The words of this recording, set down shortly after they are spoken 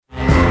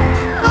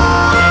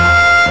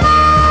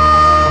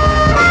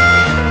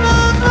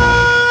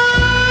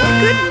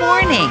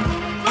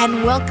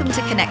and welcome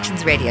to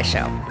Connections Radio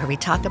Show, where we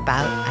talk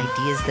about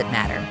ideas that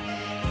matter.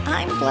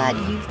 I'm glad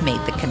you've made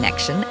the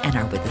connection and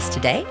are with us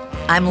today.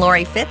 I'm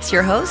Lori Fitz,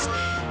 your host,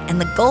 and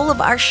the goal of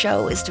our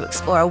show is to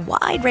explore a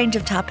wide range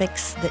of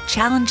topics that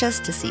challenge us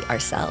to see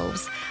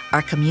ourselves,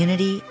 our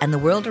community, and the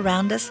world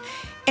around us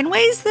in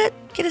ways that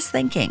get us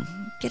thinking,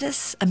 get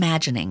us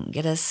imagining,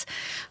 get us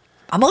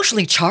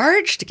emotionally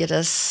charged, get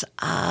us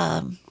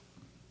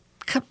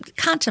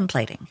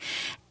contemplating,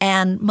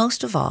 and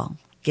most of all,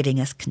 getting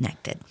us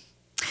connected.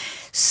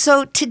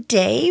 So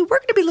today, we're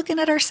going to be looking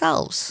at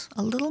ourselves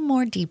a little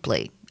more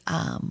deeply.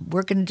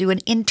 We're going to do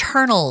an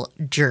internal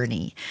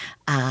journey,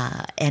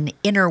 an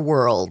inner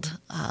world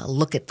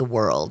look at the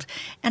world.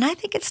 And I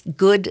think it's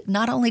good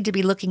not only to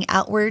be looking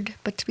outward,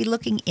 but to be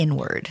looking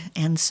inward.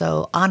 And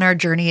so on our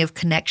journey of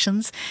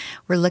connections,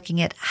 we're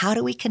looking at how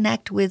do we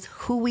connect with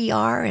who we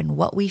are and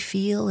what we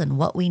feel and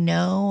what we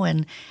know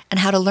and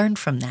how to learn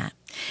from that.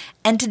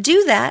 And to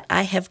do that,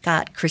 I have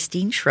got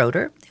Christine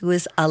Schroeder, who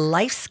is a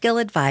life skill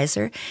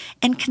advisor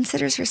and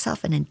considers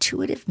herself an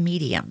intuitive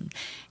medium.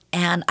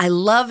 And I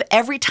love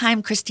every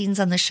time Christine's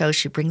on the show,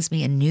 she brings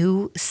me a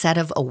new set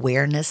of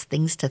awareness,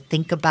 things to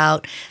think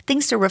about,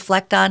 things to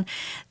reflect on,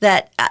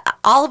 that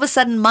all of a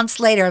sudden, months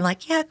later, I'm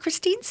like, yeah,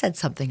 Christine said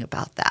something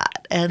about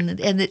that. And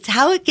it's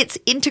how it gets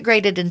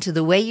integrated into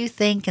the way you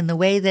think and the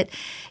way that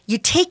you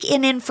take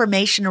in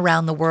information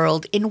around the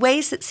world in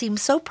ways that seem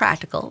so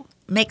practical,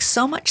 makes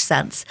so much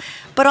sense,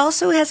 but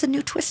also has a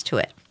new twist to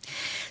it.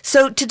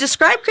 So to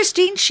describe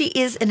Christine, she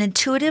is an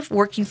intuitive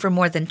working for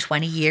more than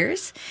 20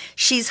 years.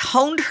 She's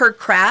honed her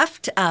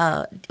craft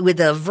with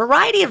a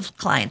variety of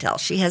clientele.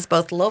 She has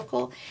both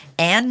local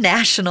and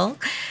national,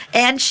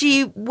 and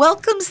she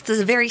welcomes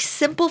the very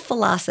simple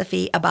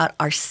philosophy about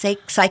our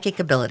psychic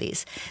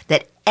abilities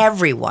that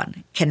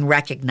everyone can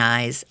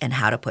recognize and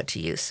how to put to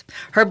use.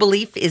 Her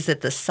belief is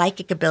that the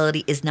psychic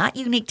ability is not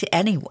unique to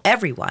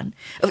everyone.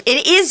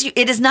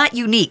 It is not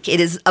unique. It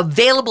is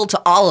available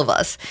to all of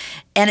us.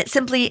 And it's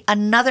simply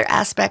another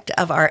aspect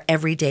of our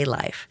everyday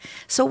life.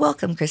 So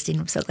welcome, Christine.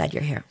 I'm so glad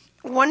you're here.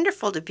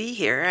 Wonderful to be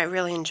here. I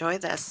really enjoy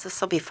this. This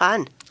will be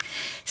fun.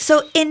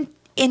 So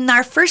in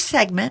our first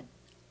segment,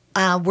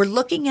 we're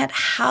looking at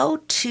how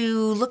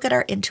to look at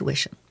our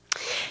intuition.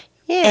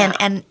 Yeah.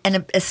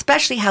 And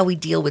especially how we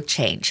deal with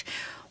change.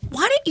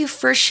 Why don't you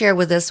first share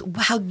with us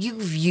how you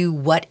view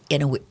what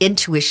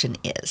intuition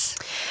is?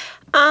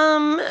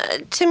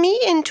 To me,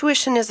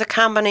 intuition is a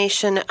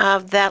combination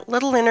of that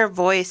little inner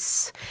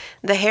voice,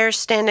 the hair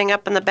standing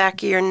up on the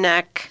back of your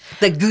neck.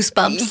 The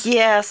goosebumps?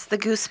 Yes, the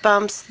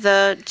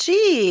goosebumps,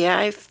 gee,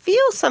 I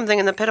feel something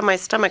in the pit of my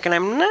stomach and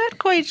I'm not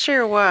quite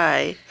sure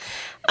why.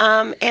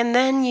 And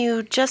then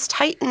you just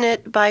heighten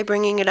it by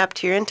bringing it up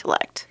to your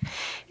intellect.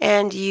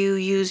 And you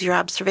use your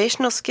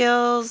observational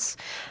skills,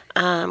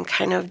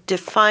 kind of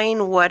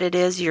define what it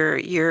is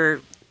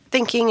you're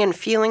thinking and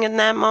feeling in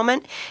that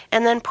moment,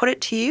 and then put it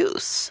to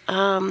use.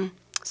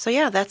 So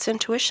yeah, that's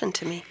intuition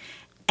to me.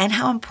 And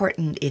how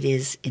important it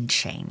is in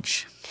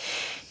change.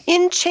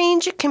 In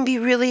change, it can be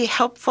really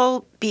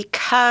helpful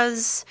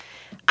because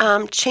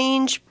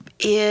change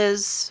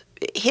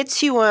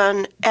hits you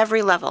on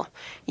every level.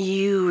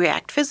 You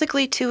react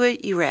physically to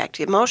it, you react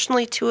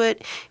emotionally to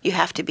it, you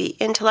have to be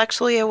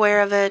intellectually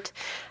aware of it.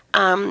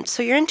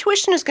 So your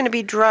intuition is going to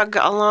be drug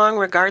along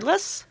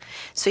regardless.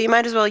 So you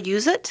might as well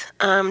use it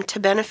to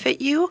benefit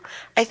you.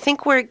 I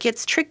think where it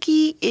gets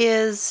tricky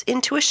is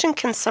intuition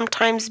can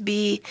sometimes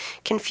be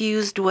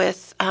confused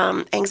with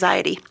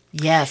anxiety.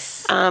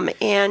 Yes.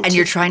 And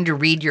you're trying to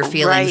read your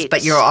feelings, right.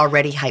 But you're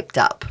already hyped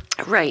up.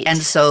 Right. And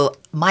so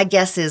my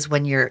guess is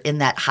when you're in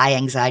that high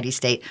anxiety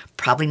state,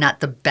 probably not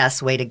the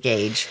best way to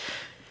gauge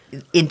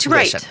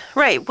intuition.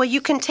 Right. Well,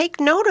 you can take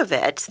note of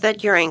it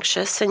that you're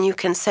anxious and you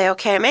can say,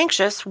 okay, I'm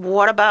anxious.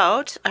 What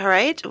about, all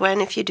right,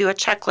 if you do a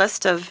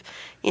checklist of,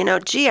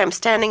 gee, I'm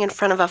standing in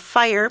front of a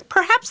fire,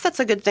 perhaps that's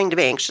a good thing to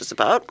be anxious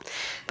about.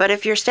 But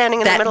if you're standing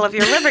in the middle of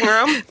your living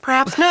room,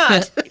 perhaps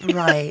not.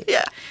 Right.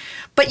 Yeah.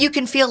 But you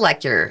can feel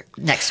like you're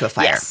next to a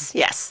fire.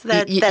 Yes,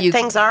 that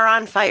things are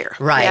on fire.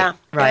 Right, yeah,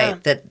 right.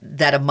 Yeah.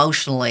 That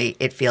emotionally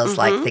it feels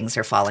like things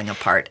are falling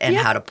apart and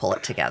how to pull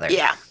it together.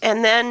 Yeah,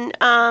 and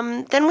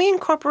then we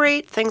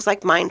incorporate things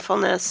like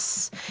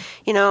mindfulness,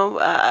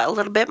 a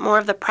little bit more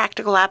of the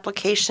practical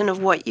application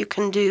of what you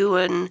can do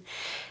and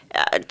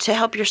to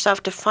help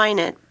yourself define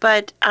it.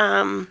 But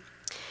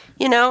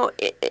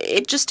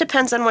it just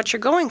depends on what you're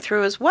going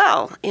through as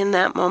well in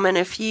that moment.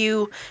 If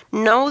you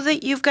know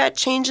that you've got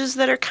changes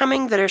that are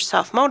coming that are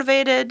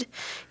self-motivated,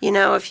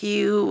 if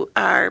you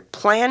are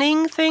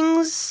planning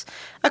things,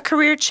 a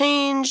career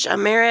change, a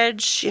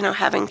marriage,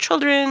 having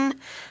children,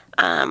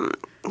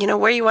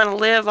 where you want to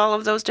live, all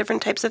of those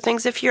different types of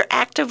things. If you're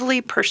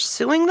actively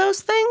pursuing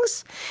those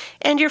things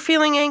and you're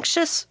feeling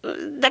anxious,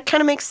 that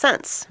kind of makes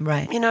sense.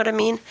 Right. You know what I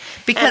mean?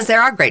 Because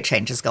there are great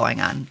changes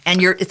going on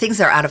and things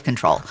are out of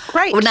control.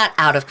 Right. Well, not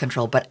out of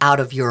control, but out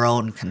of your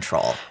own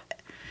control,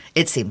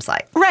 it seems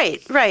like.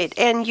 Right.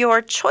 And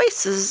your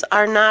choices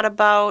are not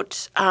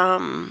about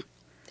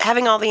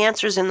having all the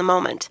answers in the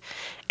moment.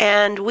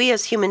 And we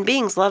as human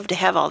beings love to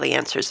have all the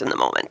answers in the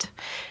moment.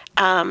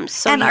 And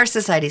our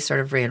society sort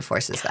of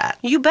reinforces that.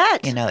 You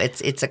bet.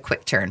 It's a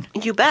quick turn.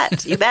 You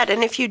bet. You bet.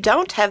 And if you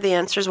don't have the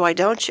answers, why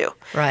don't you?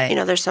 Right.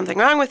 There's something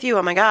wrong with you.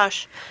 Oh, my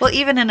gosh. Well,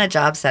 even in a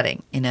job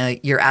setting,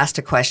 you're asked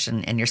a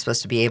question and you're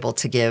supposed to be able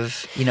to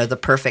give, the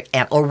perfect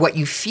or what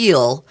you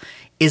feel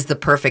is the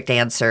perfect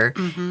answer.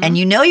 Mm-hmm. And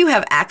you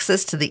have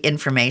access to the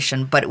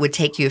information, but it would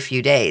take you a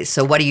few days.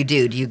 So what do?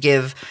 Do you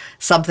give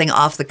something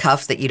off the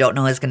cuff that you don't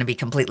know is going to be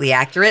completely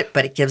accurate,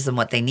 but it gives them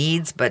what they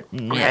need?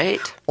 Right.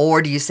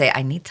 Or do you say,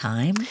 I need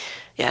time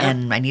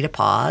and I need a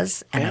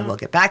pause and I will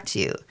get back to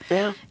you?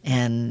 Yeah.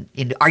 And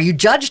are you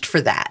judged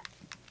for that?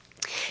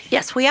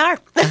 Yes, we are.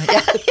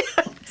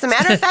 As a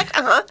matter of fact,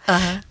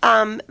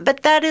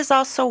 but that is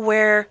also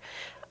where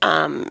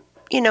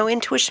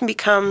intuition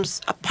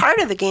becomes a part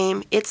of the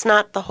game. It's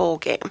not the whole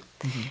game.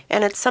 Mm-hmm.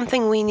 And it's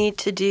something we need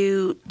to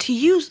do, to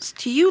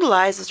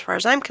utilize, as far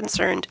as I'm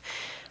concerned,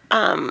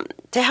 to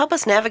help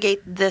us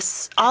navigate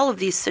all of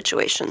these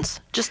situations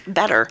just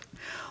better.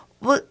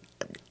 Well,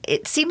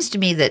 it seems to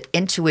me that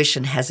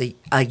intuition has a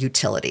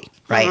utility,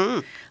 right?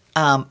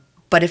 Mm-hmm.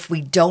 But if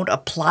we don't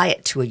apply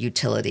it to a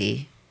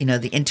utility,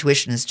 the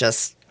intuition is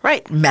just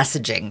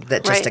messaging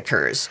that just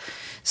occurs.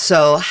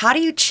 So how do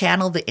you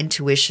channel the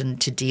intuition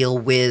to deal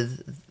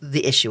with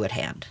the issue at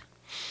hand?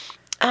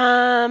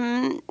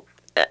 I'll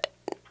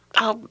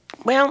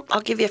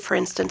give you, for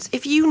instance,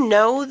 if you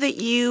know that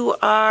you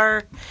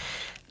are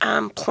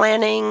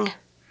planning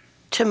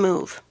to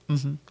move,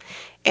 mm-hmm.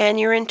 and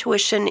your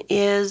intuition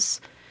is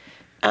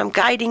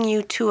guiding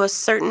you to a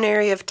certain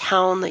area of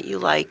town that you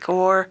like,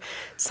 or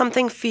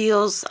something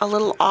feels a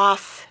little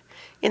off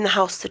in the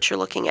house that you're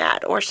looking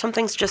at, or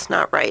something's just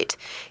not right.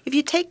 If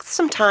you take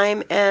some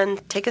time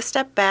and take a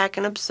step back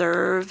and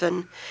observe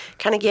and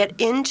kind of get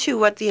into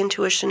what the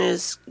intuition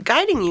is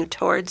guiding you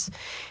towards,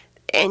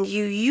 and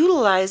you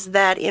utilize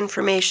that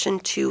information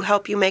to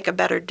help you make a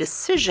better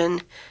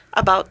decision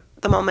about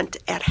the moment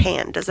at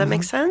hand. Does that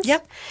make sense?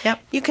 Yep.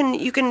 You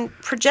can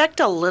project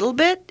a little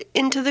bit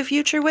into the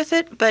future with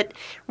it, but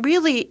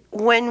really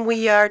when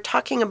we are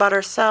talking about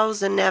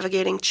ourselves and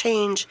navigating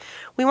change,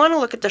 we want to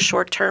look at the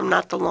short term,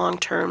 not the long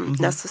term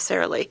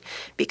necessarily,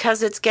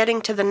 because it's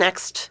getting to the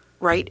next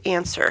right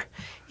answer.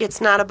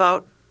 It's not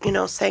about,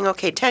 saying,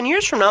 okay, 10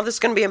 years from now, this is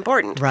going to be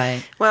important.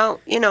 Right.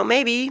 Well,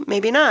 maybe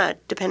not,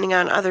 depending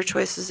on other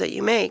choices that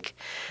you make.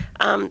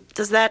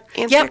 Does that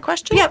answer your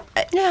question? Yep.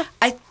 Yeah.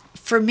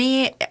 For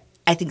me,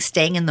 I think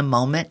staying in the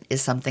moment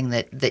is something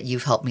that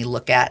you've helped me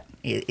look at,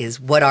 is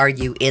what are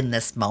you in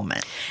this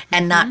moment?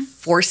 And not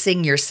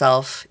forcing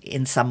yourself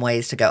in some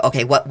ways to go,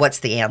 okay, what's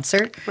the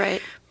answer?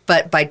 Right.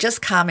 But by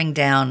just calming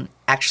down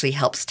actually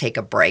helps take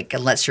a break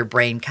and lets your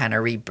brain kind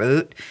of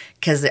reboot,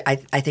 because I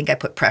think I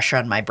put pressure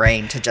on my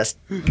brain to just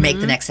make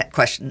the next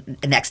question,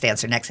 next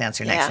answer.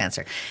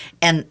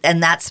 And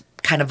that's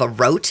kind of a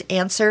rote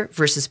answer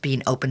versus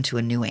being open to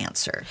a new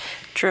answer.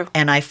 True.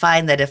 And I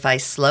find that if I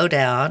slow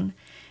down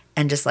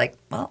and just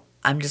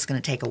I'm just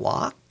going to take a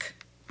walk,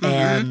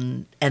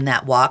 and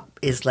that walk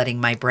is letting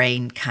my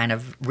brain kind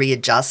of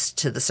readjust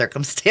to the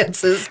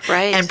circumstances,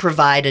 and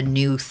provide a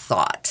new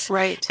thought,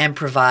 and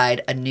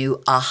provide a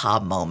new aha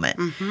moment.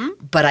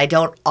 But I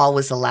don't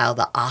always allow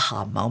the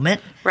aha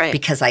moment,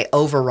 because I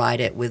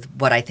override it with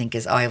what I think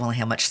is, I only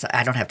have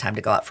I don't have time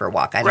to go out for a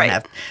walk. I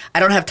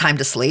don't have time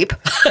to sleep.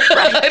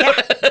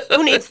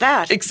 Who needs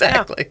that?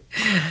 Exactly.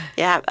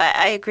 Yeah,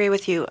 I agree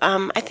with you.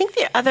 I think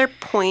the other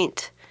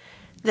point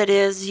that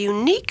is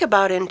unique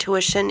about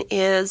intuition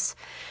is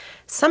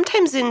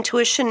sometimes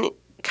intuition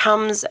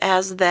comes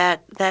as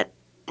that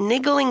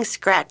niggling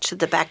scratch at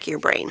the back of your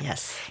brain.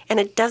 Yes. And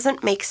it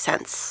doesn't make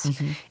sense.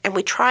 And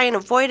we try and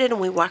avoid it,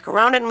 and we walk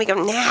around it, and we go,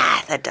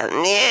 nah, that doesn't,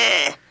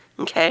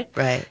 nah. Okay?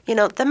 Right.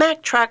 The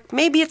Mack truck,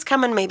 maybe it's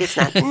coming, maybe it's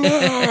not.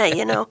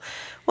 Nah,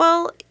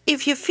 Well,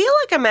 if you feel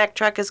like a Mack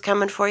truck is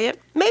coming for you,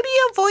 maybe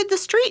you avoid the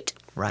street.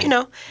 Right.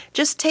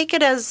 Just take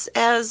it as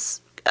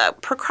a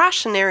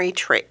precautionary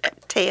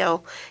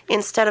tale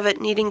instead of it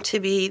needing to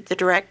be the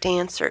direct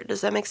answer. Does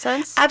that make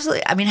sense?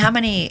 Absolutely. I mean, how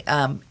many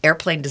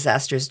airplane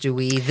disasters do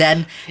we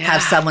then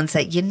have someone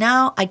say,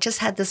 I just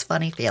had this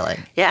funny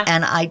feeling. Yeah.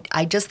 And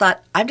I just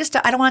thought, I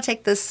don't want to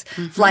take this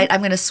flight.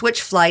 I'm going to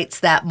switch flights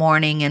that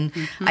morning. And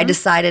I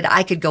decided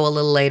I could go a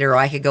little later or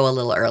I could go a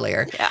little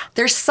earlier. Yeah.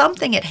 There's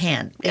something at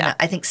hand. Yeah.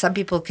 I think some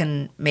people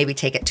can maybe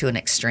take it to an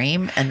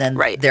extreme and then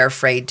they're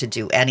afraid to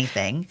do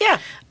anything. Yeah.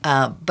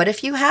 But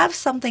if you have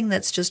something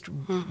that's just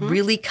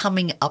really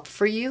coming up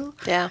for you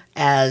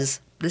as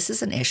this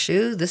is an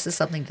issue, this is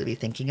something to be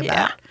thinking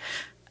about.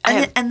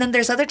 And then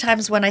there's other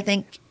times when I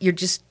think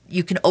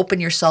you can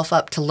open yourself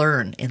up to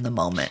learn in the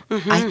moment.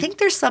 I think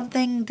there's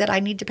something that I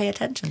need to pay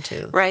attention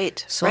to.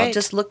 Right. So I'll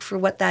just look for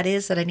what that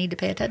is that I need to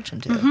pay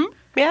attention to.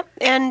 Yeah,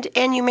 and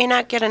you may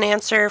not get an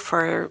answer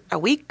for a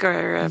week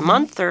or a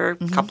month or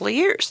a couple of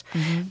years,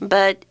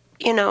 but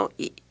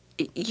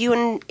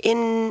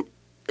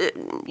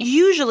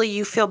usually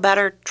you feel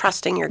better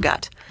trusting your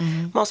gut.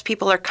 Most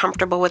people are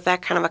comfortable with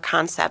that kind of a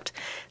concept.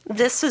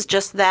 This is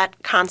just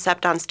that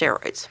concept on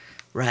steroids.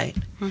 Right.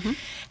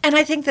 And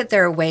I think that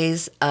there are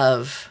ways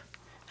of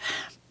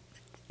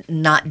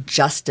not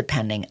just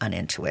depending on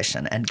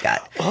intuition and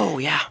gut. Oh,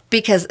 yeah.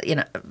 Because,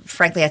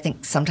 frankly, I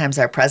think sometimes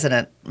our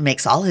president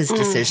makes all his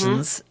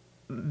decisions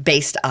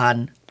based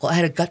on, well, I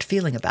had a gut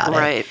feeling about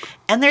Right. it.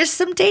 And there's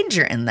some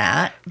danger in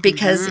that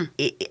because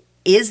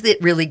is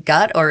it really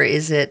gut or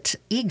is it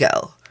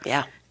ego?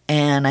 Yeah.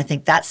 And I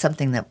think that's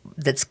something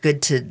that's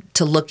good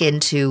to look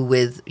into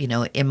with,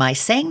 am I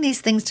saying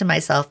these things to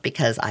myself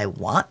because I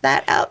want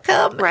that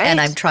outcome? Right. And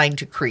I'm trying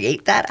to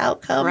create that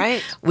outcome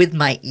Right. with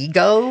my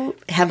ego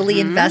heavily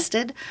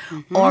invested?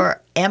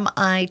 Or am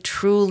I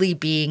truly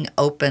being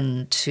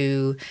open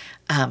to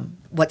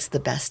what's the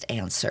best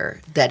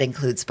answer that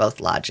includes both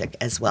logic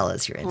as well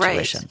as your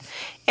intuition?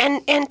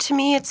 Right. And to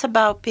me, it's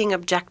about being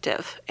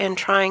objective and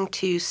trying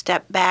to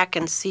step back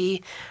and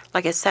see,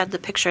 like I said, the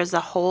picture as a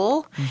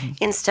whole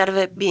instead of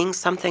it being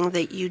something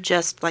that you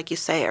just, like you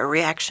say, are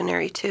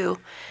reactionary to.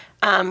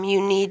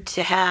 You need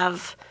to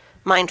have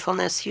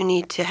mindfulness. You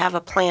need to have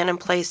a plan in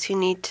place. You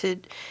need to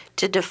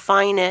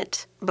define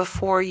it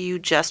before you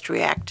just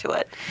react to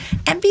it.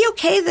 And be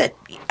okay that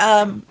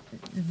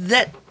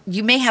that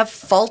you may have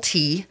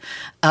faulty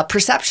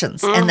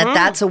perceptions and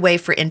that's a way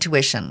for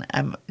intuition.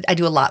 I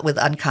do a lot with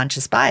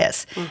unconscious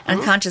bias.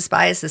 Unconscious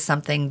bias is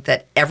something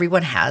that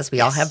everyone has. We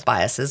all have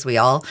biases. We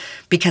all,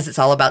 because it's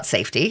all about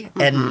safety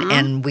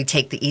and we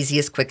take the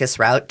easiest, quickest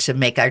route to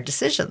make our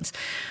decisions.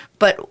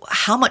 But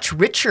how much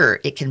richer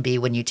it can be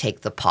when you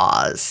take the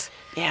pause.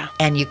 Yeah.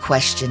 And you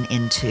question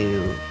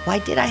into, why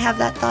did I have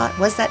that thought?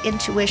 Was that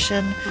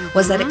intuition?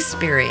 Was that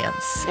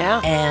experience?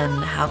 Yeah.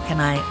 And how can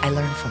I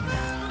learn from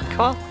that?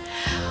 Cool.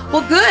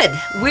 Well, good.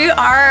 We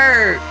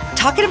are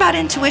talking about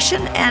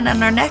intuition, and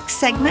in our next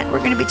segment, we're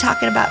going to be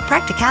talking about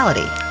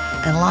practicality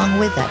and along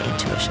with that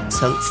intuition.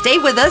 So stay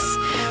with us.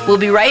 We'll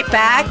be right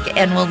back,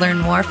 and we'll learn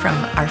more from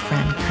our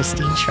friend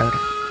Christine Schroeder.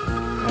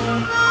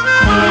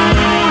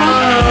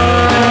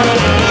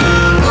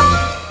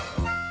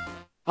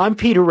 I'm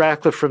Peter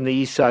Ratcliffe from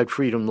the Eastside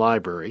Freedom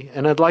Library,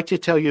 and I'd like to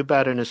tell you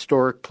about an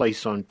historic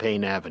place on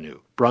Payne Avenue,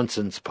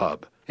 Brunson's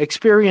Pub.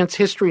 Experience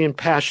history and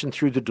passion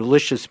through the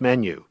delicious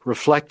menu,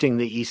 reflecting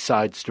the East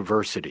Side's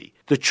diversity.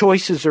 The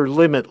choices are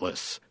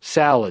limitless: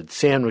 salads,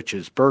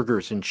 sandwiches,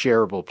 burgers, and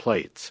shareable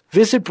plates.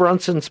 Visit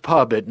Brunson's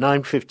Pub at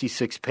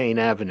 956 Payne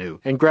Avenue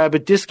and grab a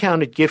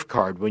discounted gift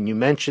card when you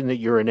mention that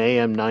you're an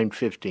AM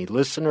 950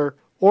 listener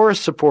or a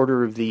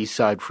supporter of the East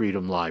Side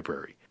Freedom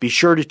Library. Be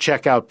sure to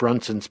check out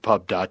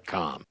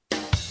brunsonspub.com.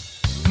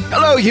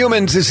 Hello,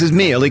 humans. This is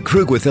me, Ellie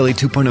Krug, with Ellie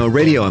 2.0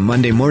 Radio on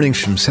Monday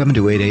mornings from 7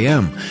 to 8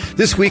 a.m.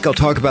 This week, I'll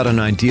talk about an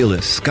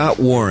idealist, Scott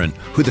Warren,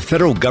 who the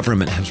federal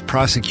government has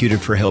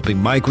prosecuted for helping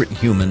migrant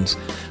humans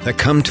that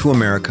come to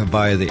America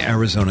via the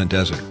Arizona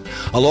desert.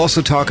 I'll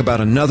also talk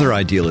about another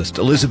idealist,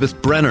 Elizabeth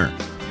Brenner,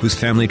 whose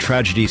family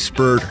tragedy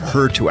spurred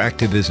her to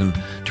activism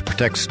to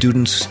protect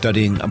students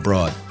studying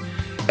abroad.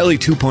 Ellie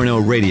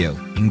 2.0 Radio,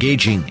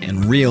 engaging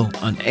and real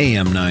on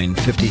AM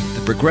 950,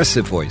 the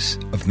progressive voice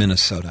of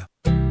Minnesota.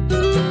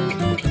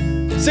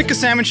 Sitka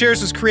Salmon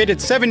Shares was created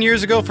 7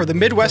 years ago for the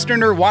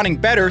Midwesterner wanting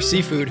better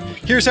seafood.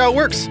 Here's how it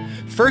works.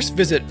 First,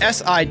 visit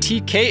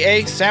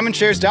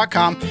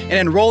SITKASalmonShares.com and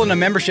enroll in a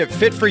membership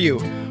fit for you.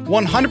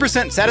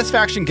 100%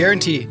 satisfaction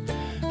guarantee.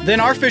 Then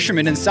our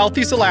fishermen in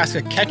Southeast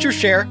Alaska catch your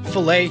share,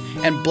 fillet,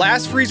 and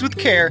blast freeze with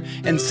care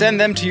and send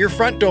them to your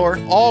front door,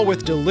 all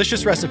with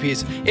delicious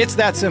recipes. It's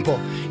that simple.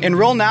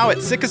 Enroll now at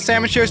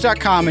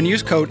SitkaSalmonShares.com and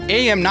use code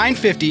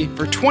AM950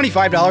 for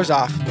 $25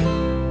 off.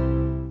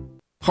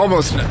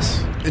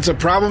 Homelessness. It's a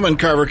problem in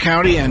Carver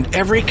County and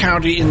every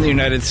county in the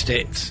United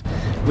States.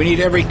 We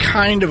need every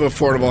kind of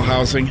affordable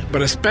housing,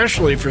 but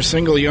especially for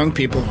single young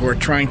people who are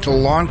trying to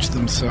launch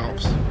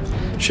themselves.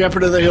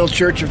 Shepherd of the Hill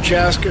Church of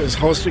Chaska is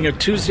hosting a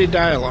Tuesday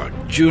dialogue,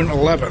 June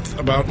 11th,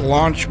 about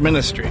Launch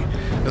Ministry,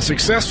 a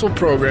successful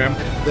program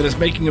that is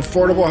making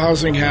affordable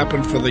housing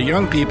happen for the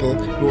young people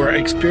who are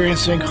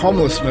experiencing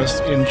homelessness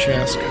in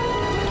Chaska.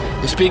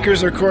 The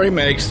speakers are Corey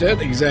Magstead,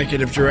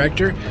 Executive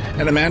Director,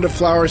 and Amanda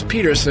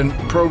Flowers-Peterson,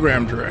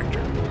 Program Director.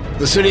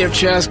 The City of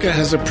Chaska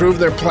has approved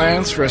their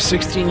plans for a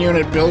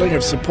 16-unit building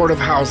of supportive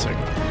housing.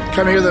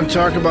 Come hear them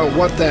talk about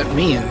what that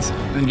means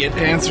and get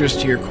answers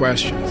to your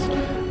questions.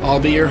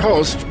 I'll be your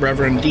host,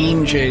 Reverend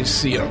Dean J.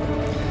 Seal.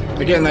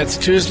 Again, that's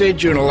Tuesday,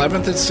 June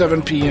 11th at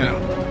 7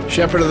 p.m.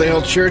 Shepherd of the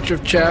Hill Church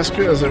of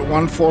Chaska is at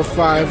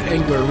 145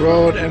 Engler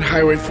Road and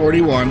Highway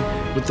 41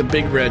 with the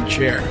big red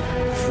chair.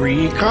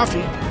 Free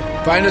coffee.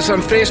 Find us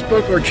on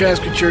Facebook or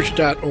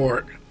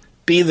chaskachurch.org.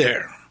 Be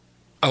there.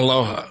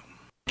 Aloha.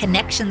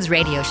 Connections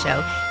Radio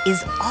Show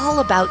is all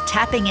about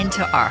tapping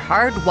into our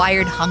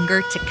hardwired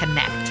hunger to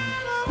connect.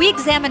 We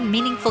examine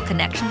meaningful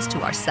connections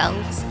to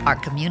ourselves, our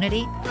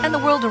community, and the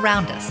world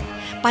around us.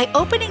 By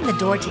opening the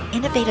door to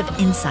innovative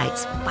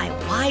insights by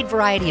a wide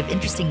variety of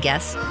interesting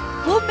guests,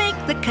 we'll make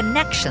the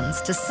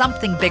connections to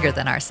something bigger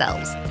than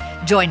ourselves.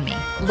 Join me,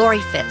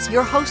 Lori Fitz,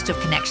 your host of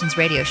Connections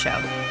Radio Show,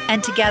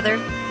 and together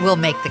we'll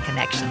make the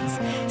connections.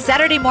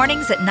 Saturday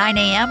mornings at 9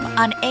 a.m.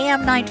 on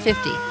AM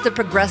 950, the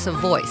progressive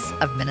voice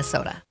of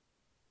Minnesota.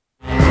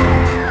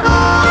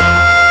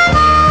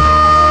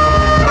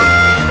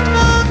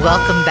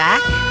 Welcome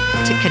back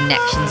to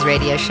Connections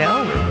Radio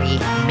Show, where we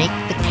make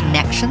the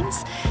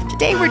connections.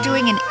 Today we're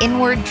doing an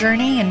inward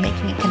journey and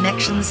making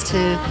connections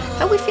to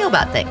how we feel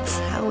about things,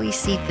 how we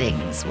see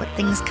things, what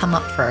things come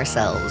up for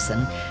ourselves,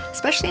 and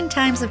especially in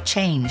times of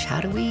change,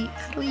 how do we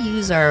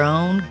use our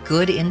own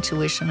good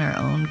intuition, our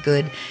own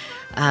good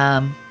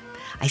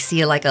I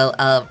see like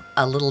a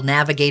little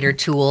navigator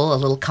tool, a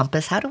little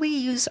compass. How do we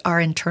use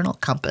our internal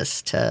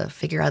compass to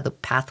figure out the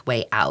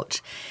pathway out?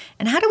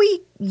 And how do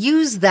we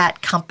use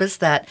that compass,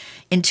 that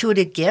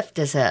intuitive gift,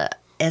 as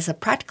a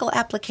practical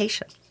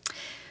application?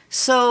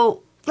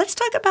 So let's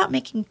talk about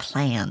making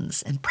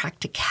plans and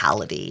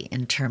practicality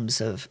in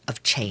terms of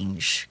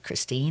change,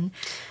 Christine.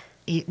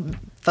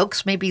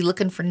 Folks may be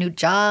looking for new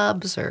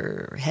jobs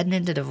or heading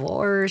into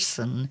divorce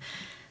and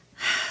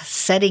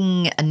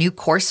setting a new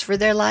course for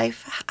their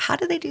life. How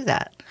do they do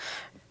that?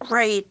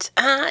 Right.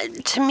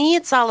 To me,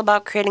 it's all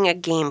about creating a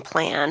game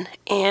plan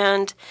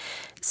and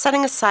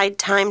setting aside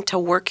time to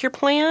work your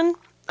plan.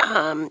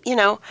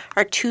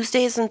 Are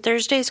Tuesdays and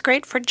Thursdays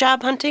great for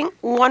job hunting?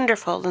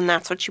 Wonderful. Then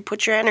that's what you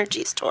put your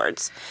energies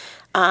towards.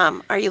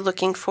 Are you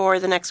looking for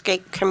the next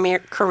great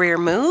career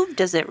move?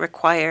 Does it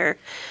require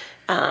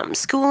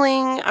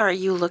schooling? Are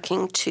you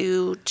looking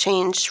to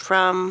change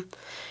from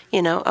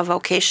a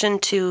vocation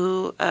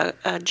to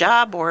a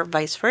job or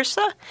vice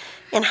versa?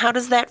 And how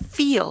does that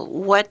feel?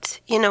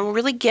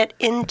 Really get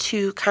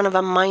into kind of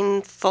a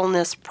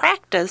mindfulness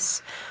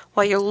practice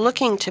while you're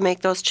looking to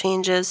make those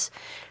changes,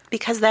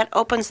 because that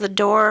opens the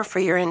door for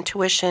your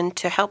intuition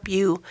to help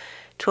you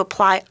to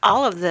apply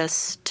all of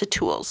this to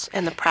tools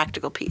and the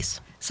practical piece.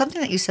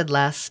 Something that you said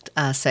last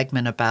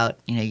segment about,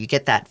 you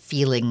get that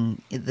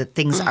feeling that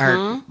things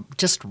aren't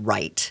just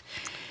right.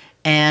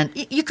 And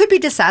you could be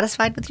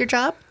dissatisfied with your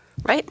job.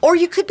 Right. Or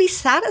you could be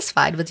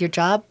satisfied with your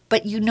job,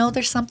 but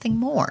there's something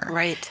more.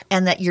 Right.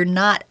 And that you're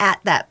not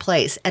at that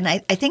place. And I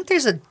think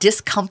there's a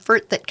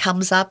discomfort that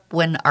comes up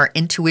when our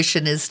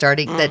intuition is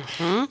starting, that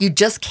you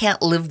just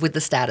can't live with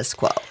the status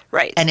quo.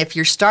 Right. And if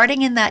you're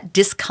starting in that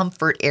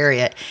discomfort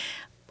area,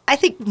 I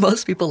think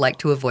most people like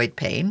to avoid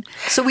pain.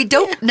 So we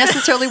don't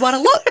necessarily want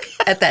to look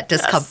at that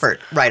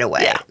discomfort right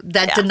away. Yeah.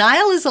 That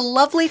denial is a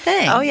lovely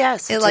thing. Oh,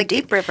 yes. It's a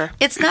deep river.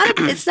 It's not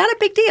a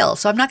big deal,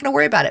 so I'm not going to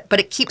worry about it. But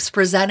it keeps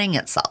presenting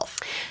itself.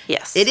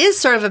 Yes. It is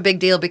sort of a big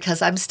deal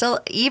because I'm still,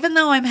 even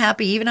though I'm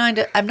happy, even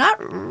though I'm not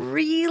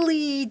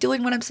really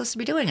doing what I'm supposed to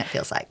be doing, it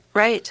feels like.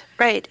 Right,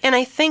 right. And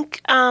I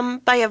think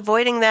by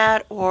avoiding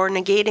that or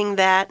negating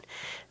that,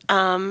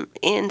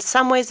 in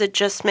some ways, it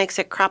just makes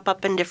it crop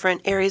up in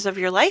different areas of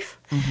your life.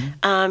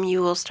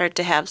 You will start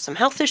to have some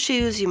health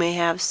issues. You may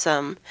have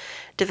some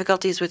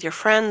difficulties with your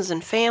friends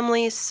and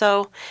families.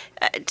 So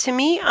to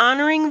me,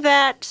 honoring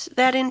that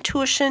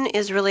intuition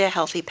is really a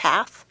healthy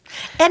path.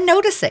 And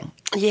noticing.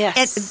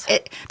 Yes.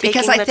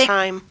 Because I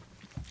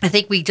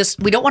think we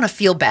don't want to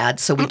feel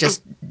bad, so we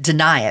just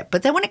deny it.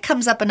 But then when it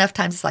comes up enough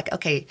times, it's like,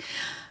 okay,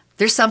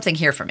 there's something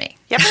here for me.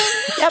 Yep.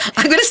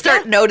 I'm going to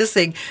start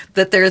noticing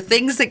that there are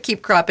things that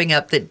keep cropping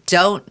up that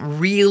don't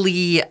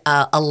really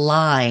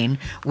align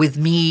with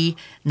me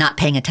not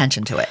paying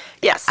attention to it.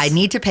 Yes. I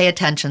need to pay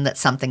attention that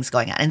something's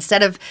going on.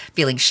 Instead of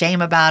feeling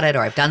shame about it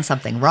or I've done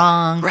something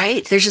wrong.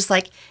 Right. There's just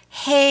like,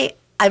 hey,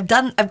 I've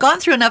gone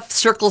through enough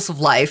circles of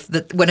life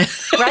that when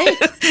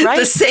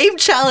the same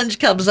challenge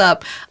comes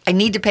up, I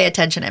need to pay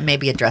attention and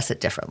maybe address it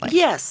differently.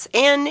 Yes,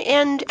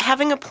 and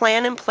having a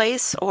plan in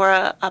place or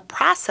a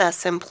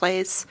process in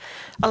place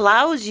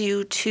allows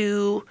you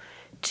to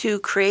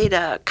create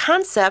a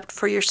concept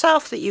for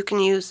yourself that you can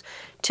use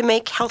to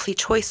make healthy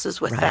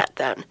choices with that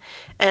then.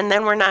 And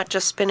then we're not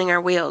just spinning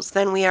our wheels.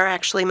 Then we are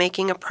actually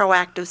making a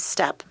proactive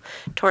step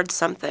towards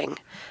something.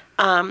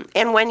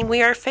 And when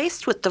we are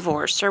faced with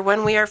divorce or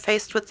when we are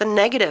faced with the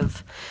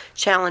negative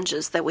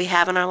challenges that we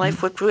have in our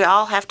life, which we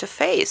all have to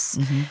face,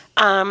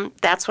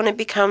 that's when it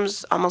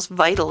becomes almost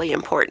vitally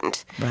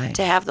important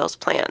to have those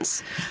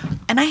plans.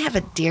 And I have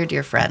a dear,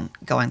 dear friend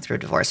going through a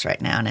divorce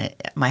right now, and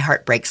my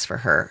heart breaks for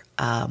her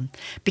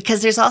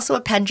because there's also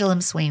a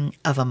pendulum swing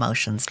of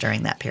emotions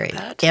during that period.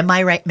 Am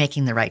I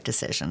making the right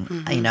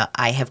decision?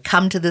 I have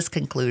come to this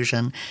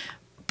conclusion,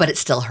 but it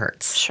still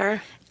hurts.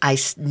 Sure. I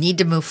need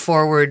to move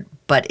forward,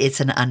 but it's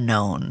an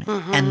unknown.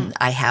 And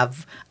I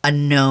have a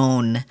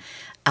known,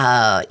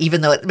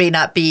 even though it may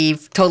not be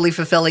totally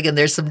fulfilling and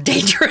there's some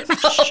danger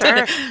involved in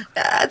it,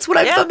 that's what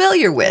I'm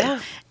familiar with. Yeah.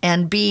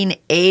 And being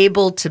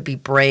able to be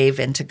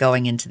brave into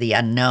going into the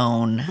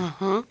unknown,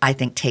 I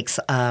think takes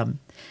the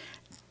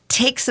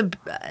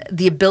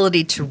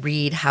ability to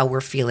read how we're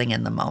feeling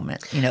in the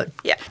moment.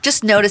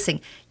 Just noticing,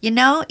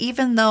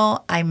 even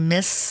though I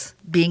miss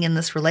being in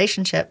this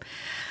relationship,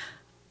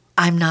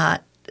 I'm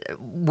not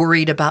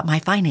worried about my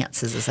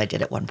finances as I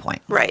did at one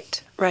point.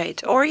 Right.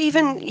 Or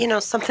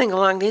even, something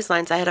along these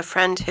lines. I had a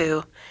friend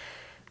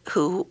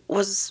who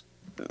was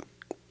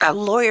a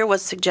lawyer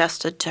was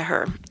suggested to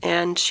her,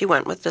 and she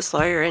went with this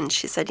lawyer, and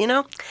she said, I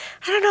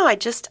don't know, I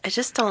just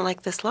don't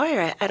like this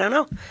lawyer. I don't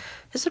know.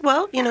 I said,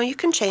 well, you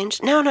can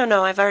change.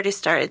 No, I've already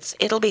started.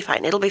 It'll be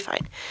fine. And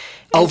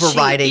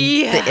overriding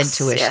the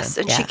intuition. Yes,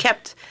 and she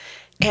kept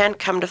And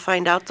come to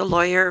find out, the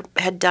lawyer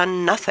had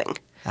done nothing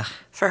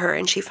for her.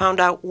 And she found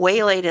out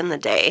way late in the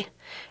day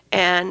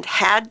and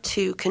had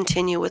to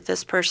continue with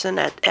this person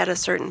at a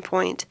certain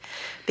point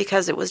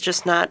because it was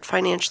just not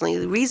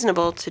financially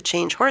reasonable to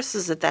change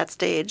horses at that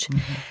stage.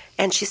 Mm-hmm.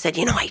 And she said,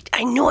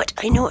 I knew it.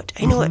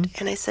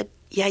 And I said,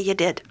 yeah, you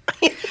did.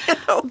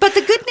 But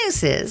the good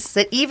news is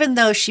that even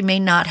though she may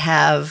not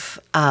have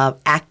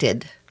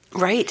acted,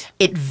 right,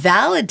 it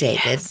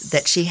validated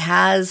that she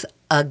has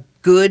a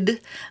good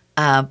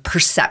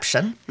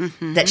perception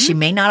that she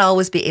may not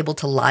always be able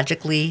to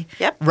logically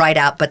write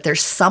out, but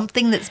there's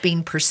something that's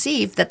being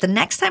perceived that the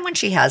next time when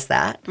she has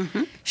that,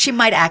 she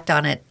might act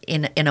on it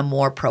in a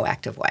more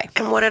proactive way.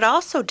 And what it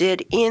also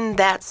did in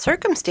that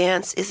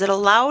circumstance is it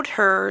allowed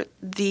her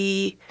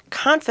the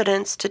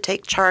confidence to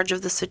take charge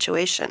of the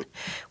situation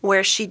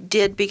where she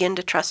did begin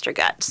to trust her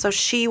gut. So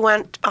she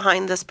went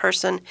behind this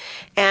person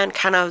and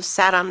kind of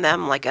sat on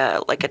them like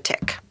a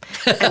tick.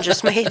 And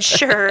just made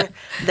sure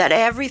that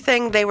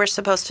everything they were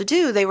supposed to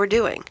do, they were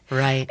doing.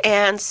 Right.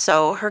 And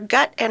so her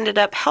gut ended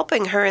up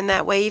helping her in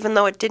that way, even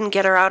though it didn't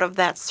get her out of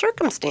that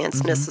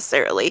circumstance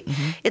necessarily.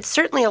 It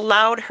certainly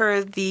allowed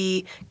her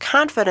the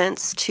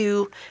confidence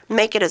to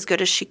make it as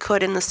good as she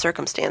could in the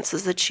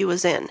circumstances that she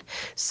was in.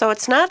 So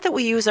it's not that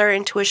we use our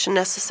intuition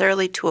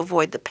necessarily to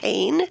avoid the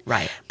pain,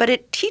 right, but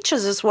it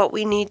teaches us what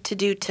we need to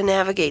do to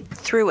navigate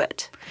through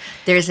it.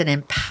 There's an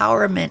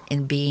empowerment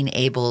in being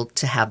able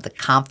to have the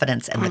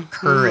confidence and the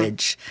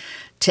courage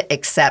to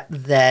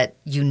accept that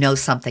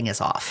something is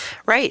off.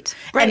 Right.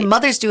 And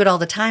mothers do it all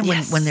the time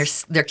when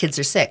their kids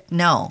are sick.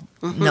 No,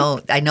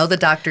 I know the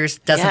doctor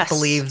doesn't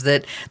believe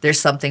that there's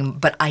something,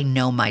 but I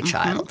know my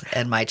child,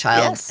 and my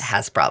child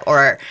has problems.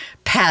 Or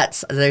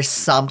pets, there's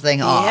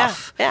something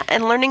off. Yeah,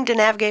 and learning to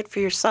navigate for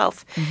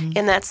yourself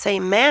in that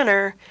same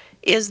manner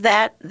is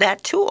that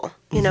tool,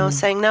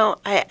 saying, no,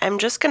 I'm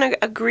just going to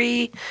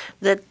agree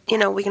that,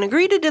 we can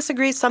agree to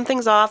disagree.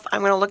 Something's off.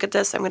 I'm going to look at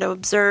this. I'm going to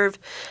observe.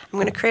 I'm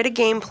going to create a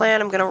game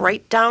plan. I'm going to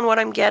write down what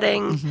I'm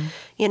getting.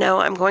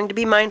 I'm going to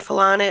be mindful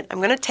on it. I'm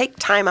going to take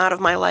time out of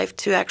my life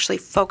to actually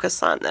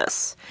focus on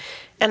this.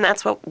 And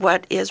that's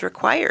what is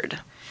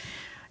required.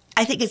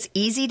 I think it's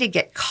easy to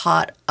get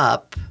caught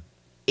up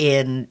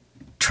in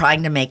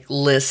trying to make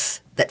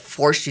lists that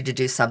force you to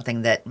do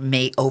something that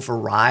may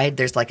override.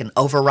 There's like an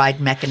override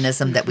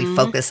mechanism that we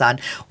focus on.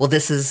 Well,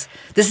 this is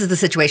the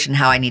situation,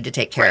 how I need to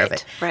take care of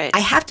it. Right. I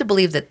have to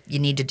believe that you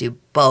need to do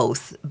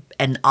both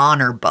and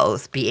honor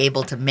both, be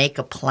able to make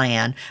a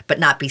plan, but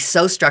not be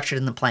so structured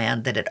in the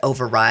plan that it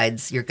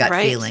overrides your gut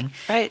feeling.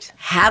 Right.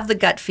 Have the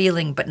gut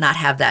feeling, but not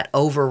have that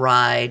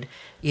override,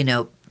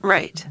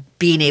 Right.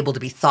 being able to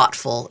be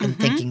thoughtful and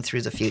thinking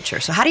through the future.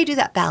 So how do you do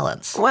that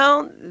balance?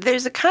 Well,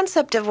 there's a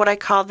concept of what I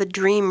call the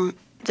dream,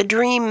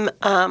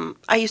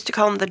 I used to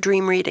call them the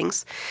dream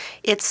readings.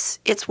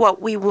 It's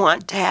what we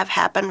want to have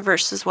happen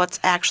versus what's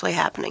actually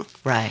happening.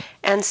 Right.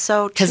 And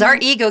so because our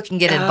ego can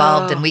get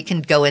involved and we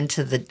can go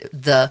into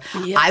the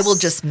I will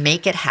just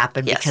make it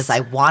happen because I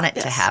want it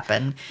to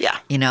happen. Yeah.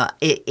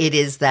 It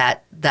is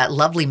that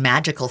lovely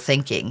magical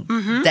thinking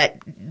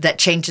that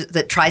changes,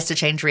 that tries to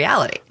change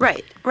reality.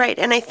 Right.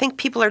 And I think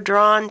people are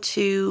drawn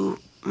to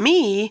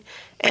me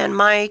and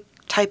my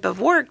type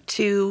of work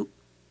to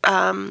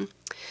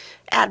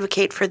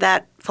advocate for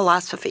that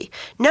philosophy.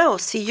 No,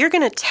 see, you're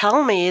going to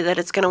tell me that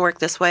it's going to work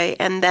this way,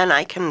 and then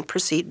I can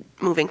proceed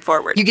moving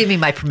forward. You give me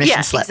my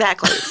permission slip.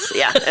 Exactly.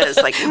 It's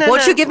like,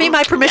 Won't you give me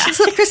my permission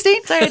slip,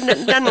 Christine? Sorry,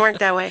 it doesn't work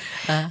that way.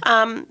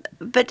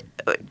 But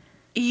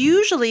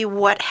usually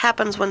what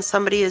happens when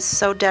somebody is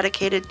so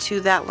dedicated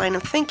to that line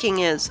of thinking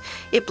is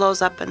it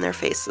blows up in their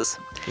faces.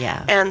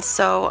 Yeah. And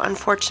so,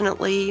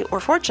 unfortunately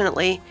or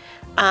fortunately,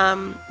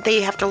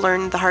 they have to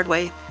learn the hard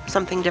way.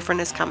 Something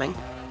different is coming.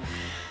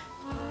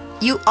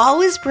 You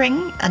always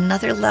bring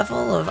another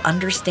level of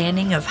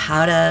understanding of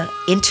how to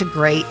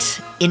integrate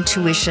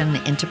intuition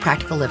into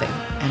practical living,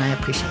 and I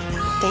appreciate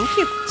that. Thank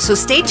you. So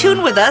stay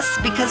tuned with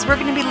us because we're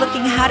going to be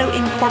looking at how to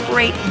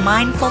incorporate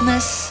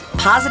mindfulness,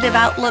 positive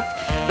outlook,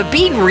 but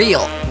being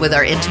real with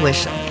our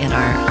intuition in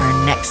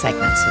our next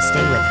segment. So stay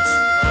with us.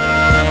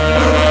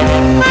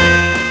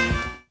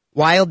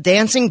 Wild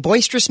dancing,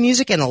 boisterous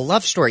music, and a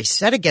love story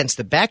set against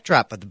the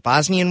backdrop of the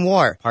Bosnian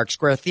War. Park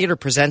Square Theater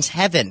presents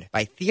Heaven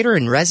by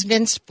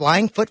theater-in-residence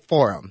Flying Foot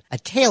Forum, a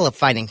tale of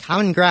finding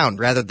common ground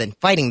rather than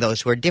fighting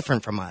those who are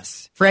different from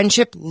us.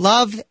 Friendship,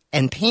 love,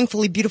 and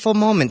painfully beautiful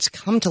moments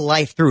come to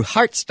life through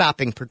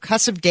heart-stopping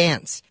percussive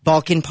dance.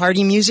 Balkan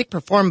party music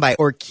performed by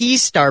Orkez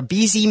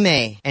Starbizi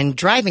May, and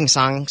driving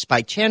songs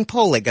by Chan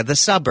Polig of the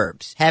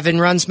Suburbs.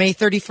 Heaven runs May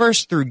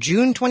 31st through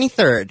June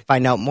 23rd.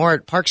 Find out more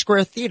at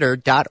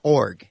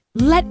parksquaretheater.org.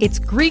 Let It's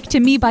Greek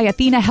to Me by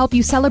Athena help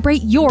you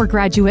celebrate your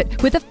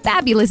graduate with a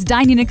fabulous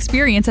dining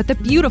experience at the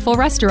beautiful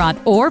restaurant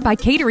or by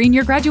catering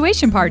your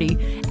graduation party.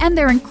 And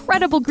their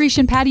incredible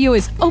Grecian patio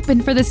is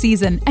open for the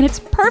season, and it's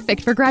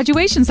perfect for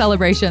graduation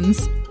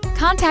celebrations.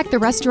 Contact the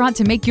restaurant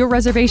to make your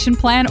reservation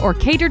plan or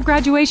catered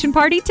graduation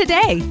party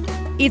today.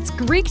 It's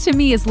Greek to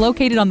Me is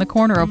located on the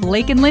corner of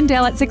Lake and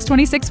Lyndale at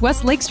 626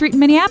 West Lake Street in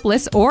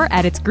Minneapolis or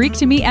at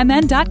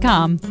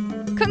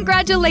itsgreektomemn.com.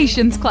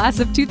 Congratulations, class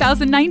of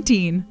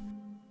 2019.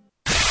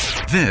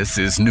 This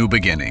is New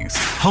Beginnings,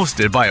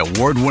 hosted by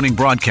award-winning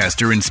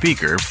broadcaster and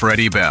speaker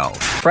Freddie Bell.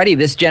 Freddie,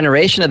 this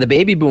generation of the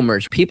baby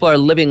boomers, people are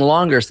living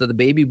longer, so the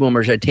baby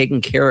boomers are taking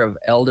care of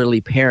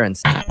elderly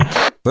parents.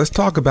 Let's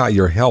talk about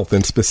your health,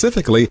 and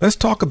specifically, let's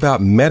talk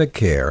about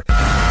Medicare.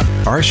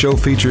 Our show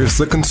features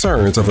the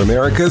concerns of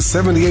America's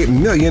 78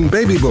 million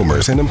baby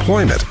boomers in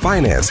employment,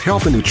 finance,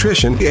 health and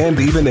nutrition, and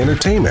even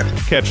entertainment.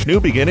 Catch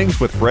New Beginnings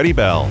with Freddie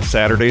Bell,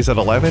 Saturdays at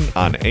 11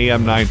 on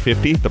AM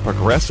 950, the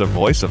progressive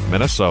voice of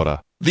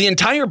Minnesota. The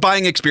entire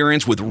buying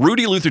experience with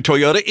Rudy Luther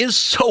Toyota is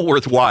so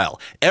worthwhile.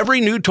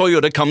 Every new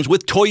Toyota comes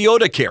with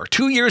Toyota Care,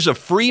 2 years of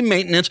free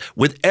maintenance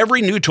with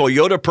every new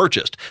Toyota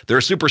purchased. Their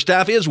super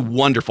staff is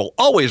wonderful,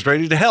 always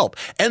ready to help.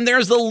 And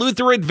there's the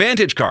Luther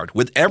Advantage Card.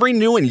 With every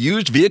new and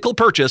used vehicle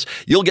purchase,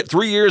 you'll get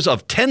 3 years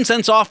of 10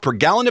 cents off per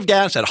gallon of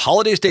gas at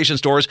holiday station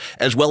stores,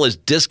 as well as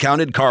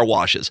discounted car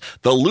washes.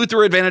 The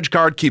Luther Advantage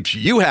Card keeps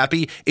you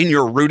happy in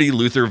your Rudy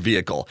Luther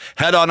vehicle.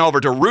 Head on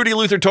over to Rudy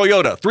Luther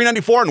Toyota,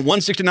 394 and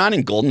 169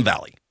 in Golden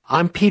Valley.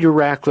 I'm Peter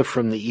Ratcliffe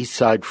from the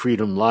Eastside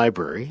Freedom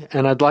Library,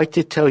 and I'd like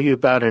to tell you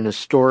about an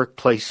historic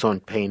place on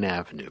Payne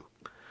Avenue.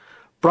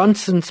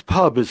 Brunson's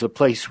Pub is a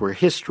place where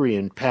history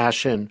and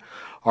passion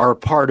are a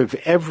part of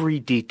every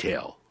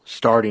detail,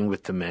 starting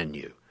with the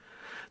menu.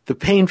 The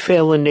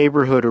Payne-Phelan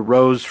neighborhood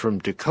arose from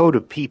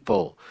Dakota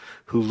people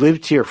who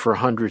lived here for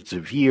hundreds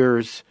of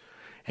years,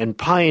 and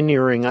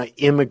pioneering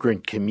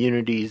immigrant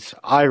communities,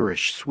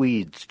 Irish,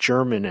 Swedes,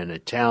 German, and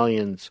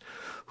Italians,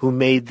 who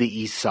made the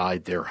East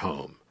Side their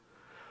home.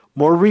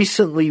 More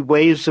recently,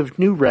 waves of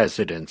new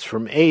residents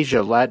from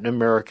Asia, Latin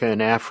America,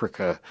 and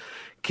Africa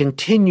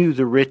continue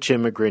the rich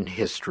immigrant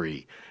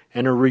history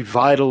and are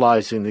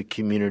revitalizing the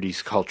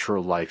community's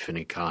cultural life and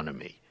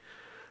economy.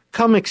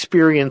 Come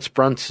experience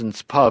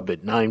Brunson's Pub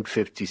at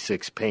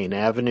 956 Payne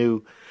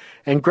Avenue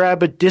and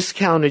grab a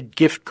discounted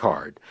gift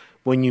card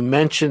when you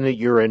mention that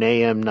you're an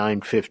AM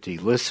 950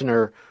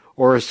 listener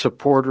or a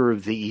supporter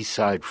of the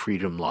Eastside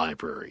Freedom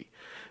Library.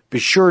 Be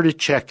sure to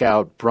check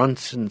out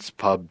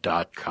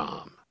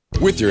brunsonspub.com.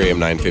 With your AM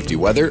 950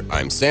 weather,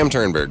 I'm Sam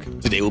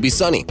Turnberg. Today will be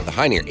sunny with a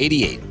high near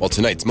 88, while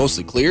tonight's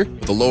mostly clear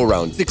with a low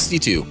around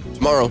 62.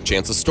 Tomorrow,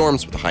 chance of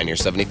storms with a high near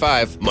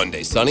 75.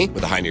 Monday, sunny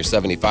with a high near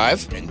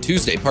 75. And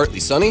Tuesday, partly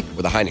sunny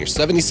with a high near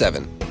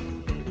 77.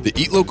 The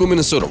Eat Local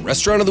Minnesota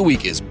Restaurant of the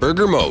Week is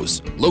Burger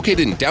Moe's. Located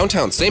in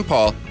downtown St.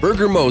 Paul,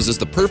 Burger Moe's is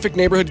the perfect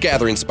neighborhood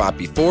gathering spot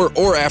before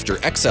or after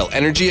Xcel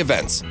Energy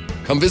events.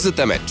 Come visit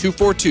them at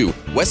 242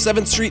 West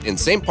 7th Street in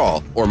St.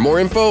 Paul, or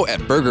more info at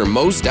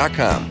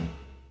burgermoes.com.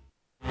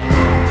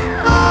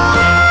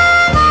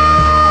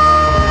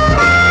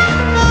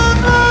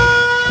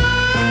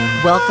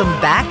 Welcome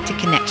back to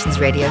Connections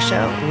Radio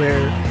Show,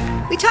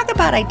 where we talk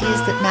about ideas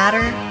that matter,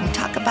 we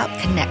talk about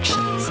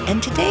connections.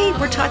 And today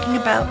we're talking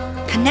about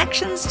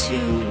connections to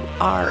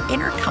our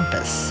inner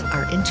compass,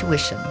 our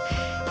intuition,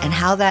 and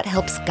how that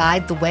helps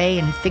guide the way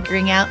in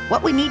figuring out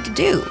what we need to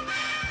do.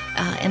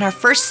 In our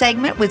first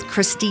segment with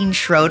Christine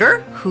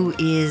Schroeder, who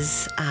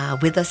is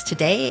with us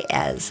today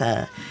as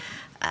a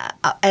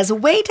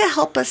way to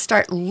help us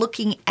start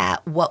looking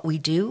at what we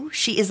do.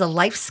 She is a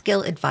life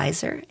skill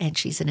advisor, and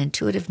she's an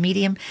intuitive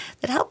medium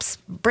that helps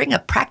bring a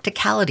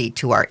practicality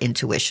to our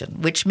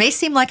intuition, which may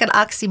seem like an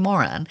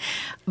oxymoron,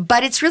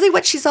 but it's really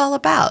what she's all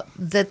about,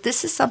 that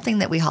this is something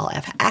that we all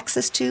have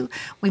access to.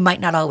 We might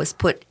not always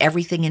put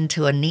everything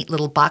into a neat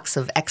little box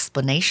of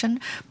explanation,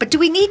 but do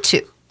we need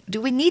to? Do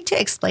we need to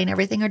explain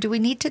everything, or do we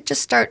need to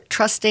just start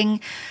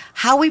trusting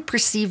how we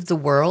perceive the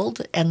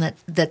world, and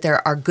that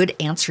there are good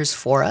answers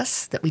for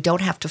us, that we don't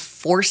have to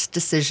force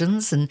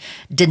decisions and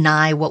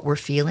deny what we're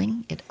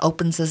feeling? It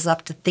opens us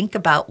up to think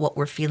about what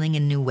we're feeling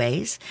in new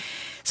ways.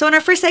 So in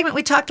our first segment,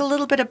 we talked a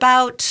little bit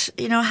about,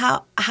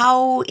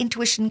 how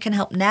intuition can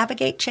help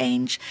navigate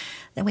change.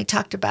 Then we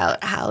talked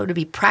about how to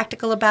be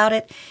practical about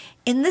it.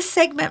 In this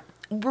segment,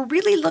 we're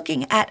really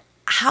looking at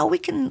how we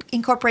can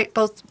incorporate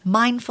both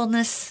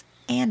mindfulness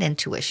and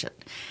intuition.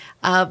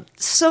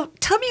 So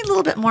tell me a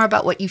little bit more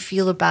about what you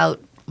feel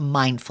about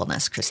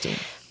mindfulness, Christine.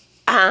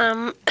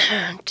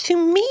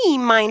 To me,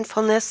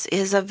 mindfulness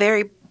is a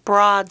very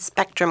broad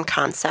spectrum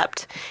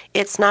concept.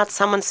 It's not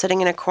someone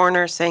sitting in a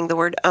corner saying the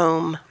word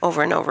Om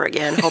over and over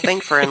again, hoping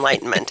for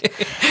enlightenment.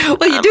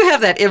 Well, you do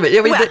have that image.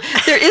 I mean,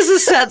 there is a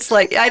sense,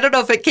 like, I don't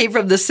know if it came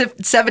from the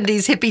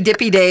 70s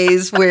hippy-dippy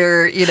days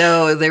where,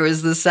 there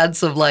was the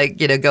sense of, like,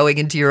 going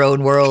into your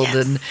own world,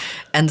 yes,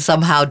 and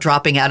somehow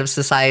dropping out of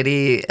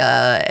society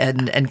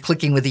and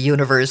clicking with the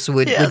universe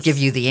would give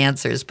you the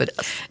answers. But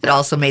it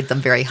also made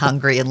them very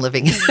hungry and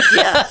living.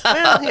 Yeah,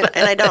 well,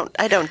 and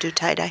I don't do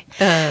tie-dye.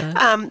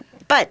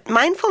 But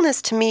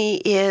mindfulness to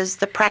me is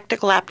the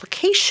practical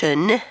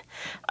application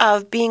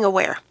of being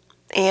aware,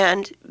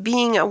 and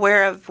being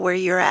aware of where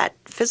you're at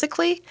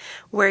physically,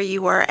 where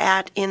you are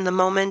at in the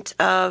moment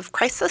of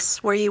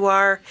crisis, where you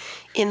are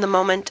in the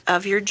moment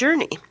of your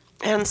journey.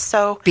 And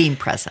so being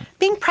present,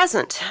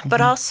 mm-hmm, but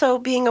also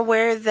being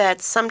aware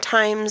that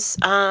sometimes,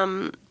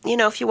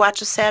 if you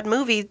watch a sad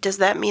movie, does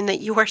that mean that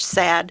you are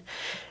sad?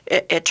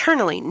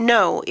 eternally.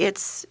 No,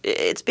 it's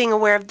being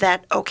aware of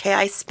that, okay,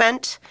 I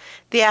spent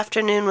the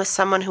afternoon with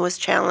someone who was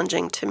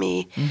challenging to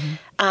me.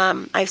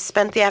 I've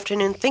spent the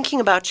afternoon thinking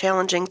about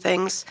challenging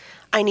things.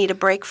 I need a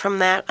break from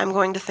that. I'm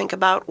going to think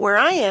about where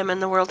I am in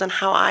the world and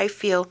how I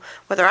feel,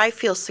 whether I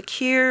feel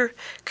secure,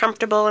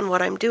 comfortable in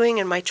what I'm doing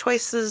and my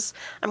choices.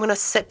 I'm going to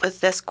sit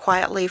with this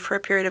quietly for a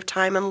period of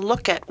time and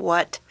look at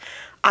what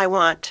I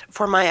want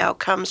for my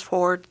outcomes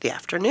for the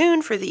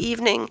afternoon, for the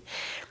evening.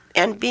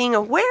 And being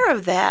aware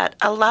of that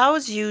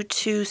allows you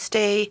to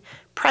stay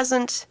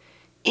present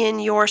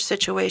in your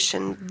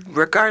situation,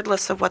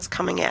 regardless of what's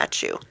coming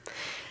at you.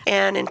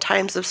 And in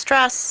times of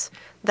stress,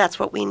 that's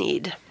what we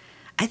need.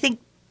 I think,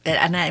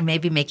 and I may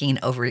be making an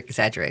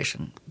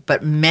over-exaggeration,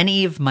 but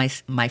many of my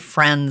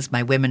friends,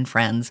 my women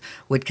friends,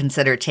 would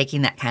consider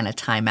taking that kind of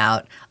time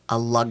out a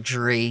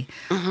luxury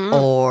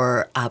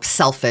or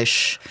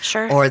selfish.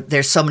 Sure. Or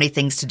there's so many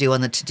things to do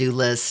on the to-do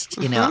list.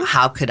 You know,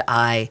 how could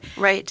I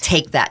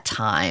take that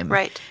time?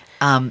 Right.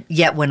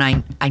 Yet when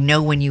I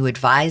know when you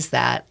advise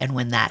that and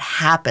when that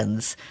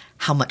happens,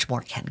 how much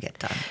more can get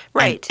done.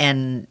 Right.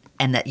 And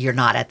that you're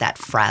not at that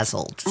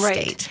frazzled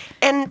state.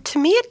 And to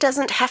me, it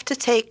doesn't have to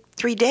take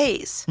 3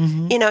 days.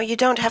 You know, you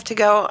don't have to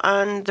go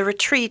on the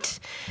retreat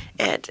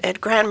at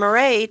Grand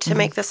Marais to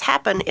make this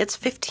happen. It's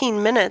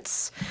 15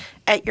 minutes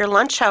at your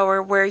lunch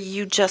hour where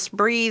you just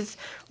breathe,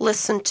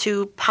 listen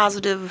to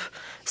positive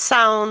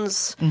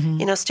sounds,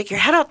 you know, stick your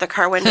head out the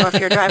car window if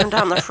you're driving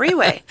down the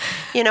freeway.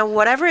 You know,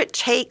 whatever it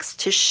takes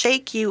to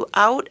shake you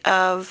out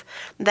of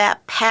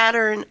that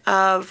pattern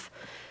of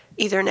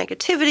either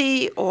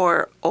negativity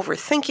or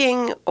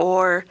overthinking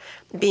or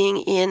being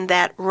in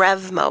that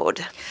rev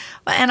mode.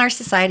 And our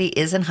society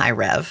is in high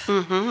rev,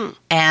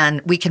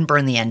 and we can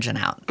burn the engine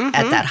out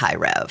at that high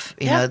rev.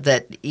 You know,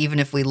 that even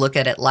if we look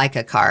at it like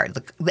a car,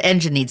 the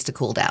engine needs to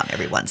cool down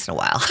every once in a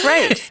while.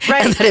 Right.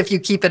 And that if you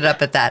keep it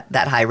up at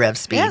that high rev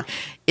speed,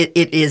 it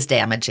is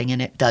damaging,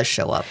 and it does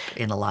show up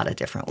in a lot of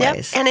different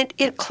ways. And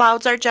it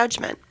clouds our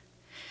judgment.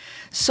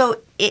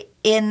 So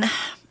in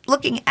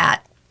looking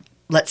at,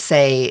 let's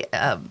say,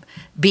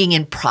 being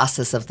in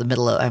process of the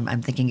middle of,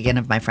 I'm thinking again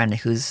of my friend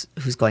who's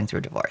going through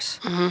a divorce.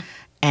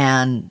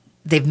 And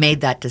they've made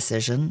that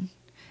decision,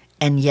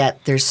 and yet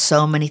there's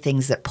so many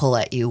things that pull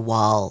at you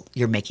while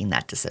you're making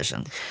that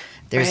decision.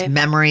 There's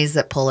memories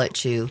that pull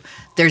at you.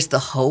 There's the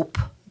hope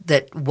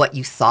that what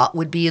you thought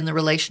would be in the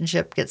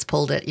relationship gets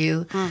pulled at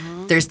you.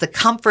 There's the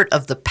comfort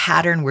of the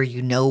pattern where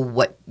you know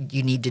what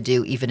you need to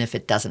do even if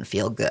it doesn't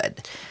feel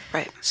good.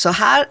 Right. So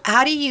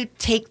how do you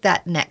take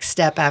that next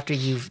step after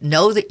you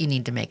know that you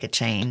need to make a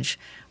change,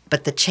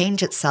 but the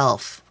change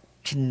itself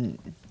can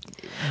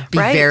be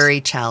very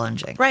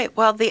challenging. Right.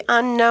 Well, the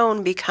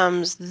unknown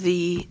becomes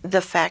the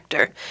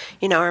factor.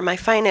 You know, are my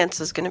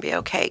finances going to be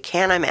okay?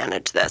 Can I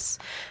manage this?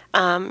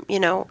 You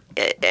know,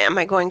 am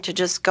I going to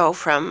just go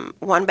from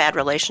one bad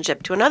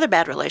relationship to another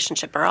bad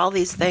relationship? Are all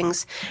these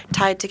things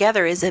tied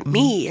together? Is it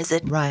me? Is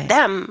it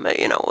them?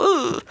 You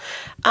know,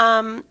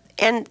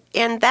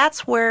 and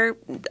that's where,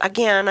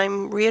 again,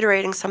 I'm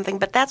reiterating something,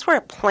 but that's where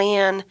a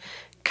plan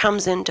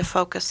comes into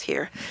focus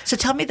here. So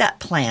tell me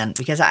that plan,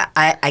 because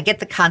I get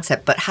the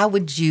concept, but how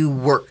would you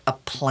work a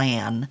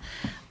plan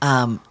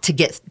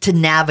to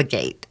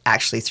navigate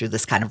actually through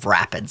this kind of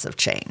rapids of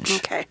change?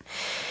 Okay.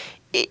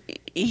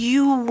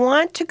 You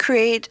want to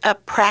create a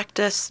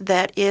practice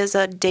that is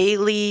a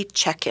daily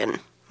check-in.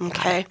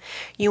 Okay.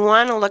 You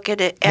want to look at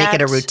it Make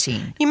it a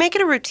routine. You make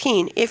it a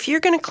routine. If you're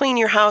going to clean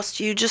your house,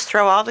 do you just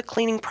throw all the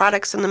cleaning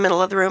products in the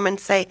middle of the room and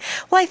say,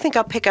 well, I think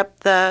I'll pick up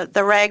the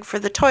rag for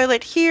the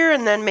toilet here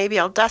and then maybe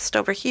I'll dust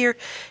over here?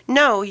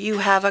 No, you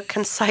have a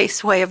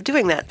concise way of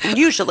doing that,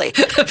 usually,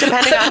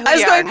 depending on who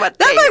you are and what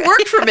that might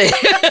work for me.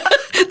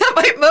 That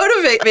might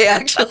motivate me,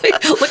 actually.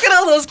 Look at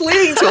all those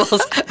cleaning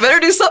tools. Better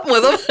do something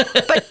with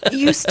them. But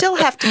you still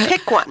have to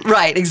pick one.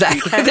 Right,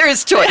 exactly. Okay. There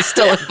is choice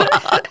still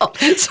involved.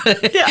 So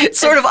it's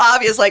sort of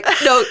obvious, like,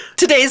 no,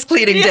 today's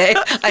cleaning day.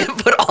 I have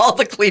put all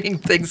the cleaning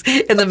things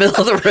in the middle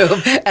of the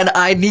room, and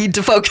I need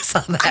to focus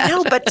on that. I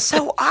know, but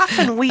so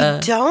often we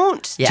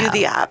don't do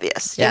the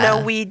obvious. You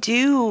know, we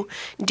do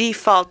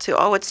default to,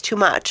 oh, it's too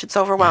much, it's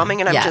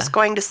overwhelming, and I'm just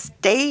going to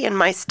stay in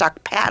my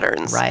stuck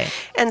patterns. Right.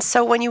 And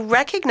so when you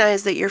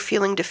recognize that you're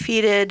feeling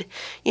defeated,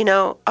 you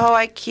know, oh,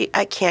 I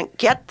can't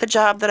get the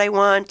job that I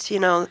want, you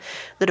know,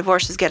 the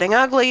divorce is getting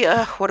ugly,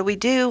 what do we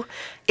do?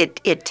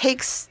 It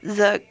takes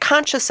the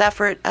conscious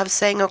effort of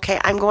saying, okay,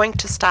 I'm going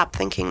to stop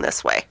thinking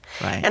this way.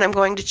 Right. And I'm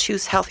going to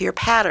choose healthier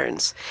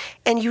patterns.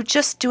 And you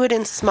just do it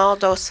in small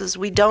doses.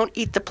 We don't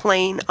eat the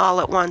plane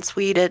all at once.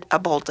 We eat it a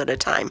bolt at a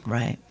time.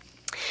 Right.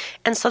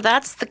 And so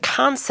that's the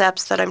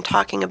concepts that I'm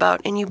talking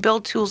about, and you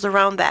build tools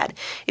around that.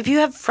 If you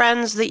have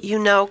friends that you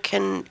know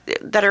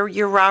that are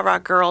your rah-rah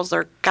girls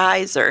or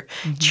guys or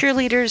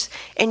cheerleaders,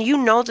 and you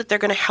know that they're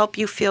going to help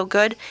you feel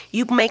good,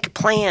 you make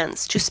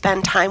plans to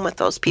spend time with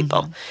those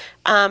people.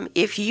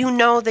 If you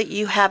know that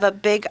you have a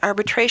big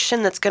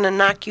arbitration that's going to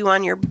knock you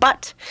on your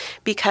butt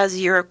because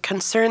you're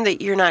concerned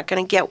that you're not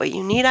going to get what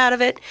you need out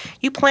of it,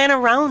 you plan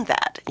around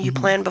that. You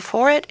plan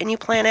before it and you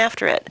plan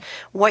after it.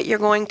 What you're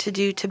going to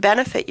do to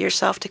benefit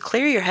yourself, to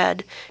clear your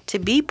head, to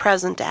be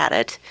present at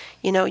it.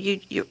 You know,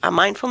 a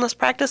mindfulness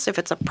practice, if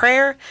it's a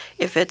prayer,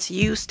 if it's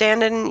you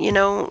standing, you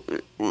know,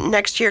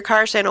 next to your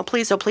car saying, oh,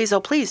 please, oh, please,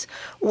 oh, please.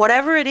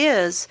 Whatever it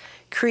is,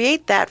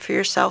 create that for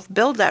yourself,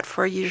 build that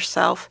for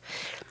yourself,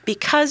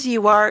 because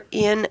you are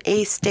in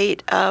a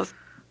state of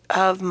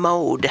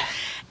mode.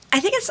 I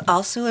think it's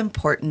also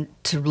important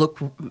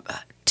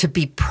to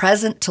be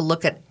present, to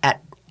look at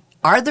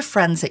are the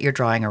friends that you're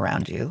drawing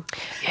around you,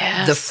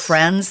 the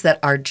friends that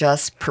are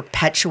just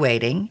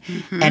perpetuating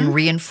and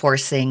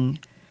reinforcing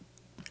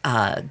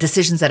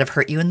decisions that have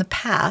hurt you in the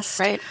past,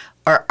 right?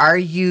 Or are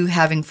you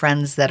having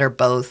friends that are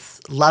both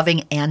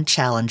loving and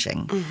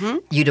challenging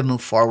you to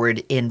move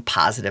forward in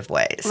positive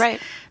ways? Right.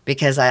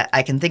 Because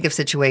I can think of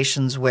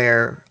situations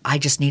where I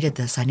just needed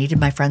this. I needed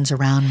my friends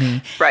around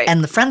me. Right.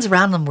 And the friends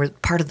around them were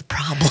part of the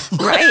problem.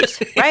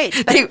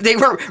 Right. They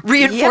were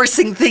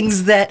reinforcing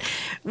things that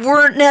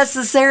weren't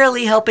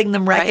necessarily helping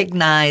them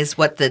recognize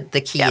what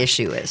the key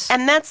issue is.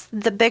 And that's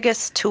the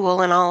biggest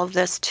tool in all of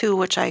this, too,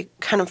 which I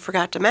kind of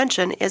forgot to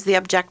mention, is the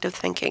objective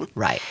thinking.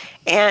 Right.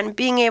 And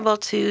being able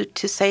to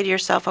say to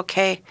yourself,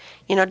 okay,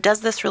 you know,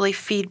 does this really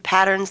feed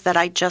patterns that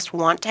I just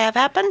want to have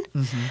happen?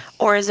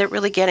 Or is it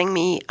really getting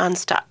me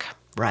unstuck?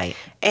 Right.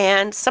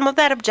 And some of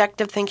that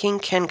objective thinking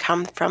can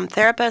come from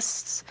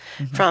therapists,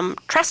 from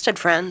trusted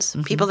friends,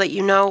 people that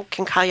you know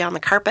can call you on the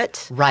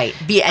carpet. Right.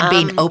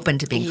 Being open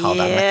to being called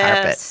on the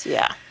carpet.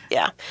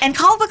 Yeah. And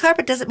call the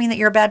carpet doesn't mean that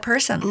you're a bad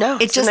person. No,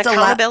 it's just an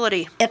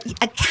accountability.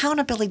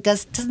 Accountability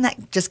doesn't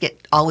that just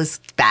get always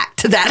back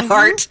to that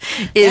heart?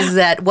 Is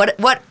that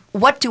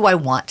what do I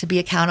want to be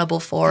accountable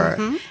for?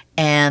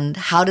 And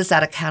how does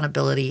that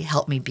accountability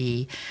help me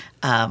be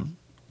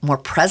more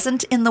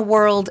present in the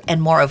world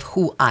and more of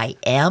who I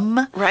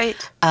am?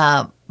 Right.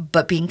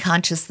 But being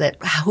conscious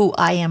that who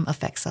I am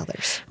affects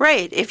others.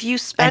 Right. If you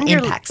spend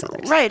impacts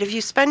others. Right. If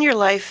you spend your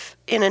life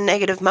in a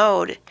negative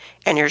mode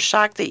and you're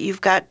shocked that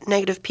you've got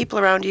negative people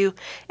around you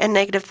and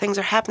negative things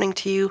are happening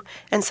to you,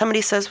 and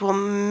somebody says, well,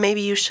 maybe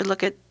you should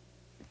look at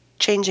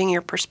changing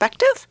your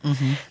perspective,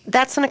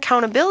 that's an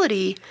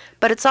accountability,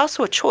 but it's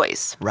also a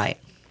choice. Right.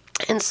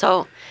 And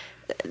so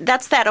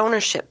that's that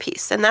ownership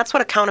piece. And that's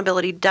what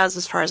accountability does,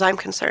 as far as I'm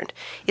concerned,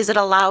 is it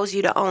allows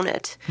you to own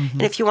it.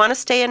 And if you want to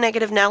stay a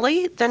negative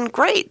Nelly, then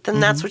great. Then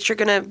that's what you're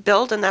going to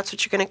build, and that's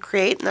what you're going to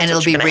create, and that's it'll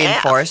what you're be going to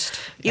reinforced.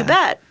 You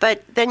bet.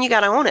 But then you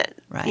got to own it.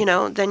 Right. You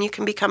know, then you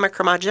can become a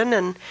curmudgeon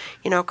and,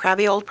 you know,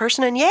 crabby old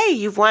person, and yay,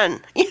 you've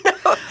won. You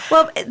know.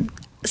 Well,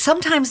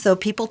 sometimes, though,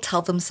 people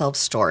tell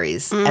themselves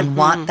stories and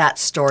want that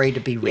story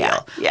to be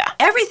real. Yeah.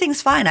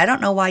 Everything's fine. I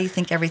don't know why you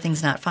think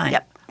everything's not fine.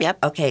 Yep.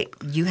 Okay,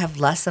 you have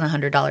less than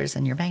 $100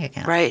 in your bank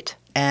account. Right.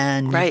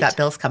 And you've got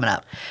bills coming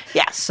up.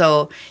 Yeah.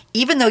 So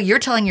even though you're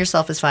telling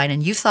yourself is fine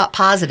and you've thought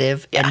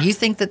positive and you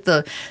think that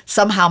the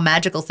somehow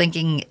magical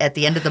thinking at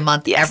the end of the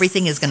month,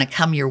 everything is going to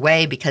come your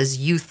way because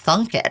you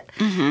thunk it,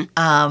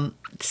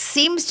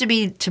 seems to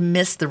be to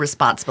miss the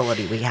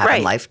responsibility we have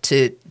in life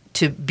to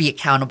be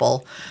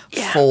accountable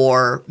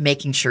for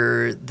making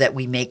sure that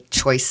we make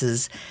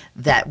choices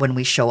that when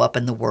we show up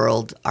in the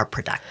world are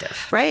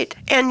productive. Right.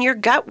 And your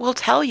gut will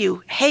tell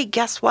you, hey,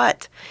 guess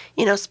what?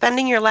 You know,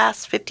 spending your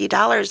last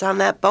 $50 on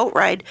that boat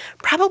ride,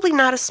 probably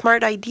not a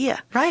smart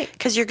idea. Right.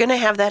 Because you're going to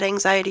have that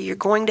anxiety. You're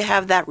going to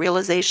have that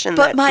realization.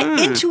 But my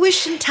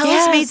intuition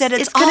tells me that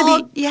it's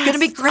all going to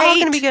be great. It's all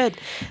going to be good.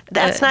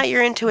 That's not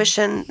your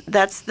intuition.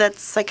 That's that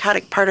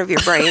psychotic part of your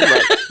brain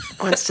that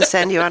wants to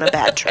send you on a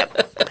bad trip.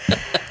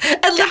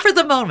 And live for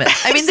the moment.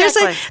 I mean, there's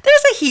a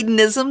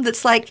hedonism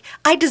that's like,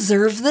 I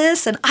deserve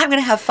this, and I'm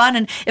going to have fun,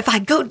 and if I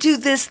go do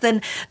this,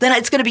 then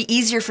it's going to be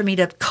easier for me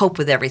to cope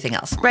with everything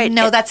else. Right.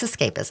 No, that's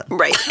escapism.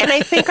 Right. And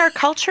I think our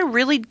culture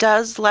really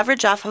does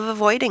leverage off of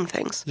avoiding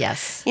things.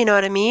 Yes. You know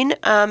what I mean?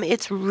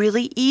 It's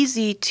really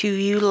easy to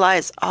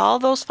utilize all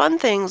those fun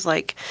things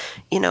like,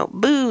 you know,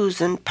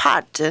 booze and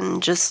pot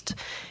and just,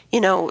 you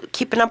know,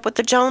 keeping up with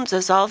the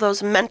Joneses, all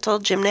those mental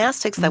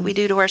gymnastics that we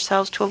do to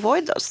ourselves to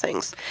avoid those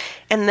things.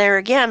 And there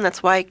again,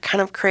 that's why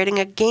kind of creating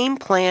a game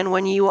plan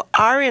when you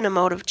are in a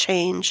mode of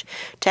change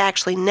to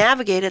actually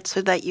navigate it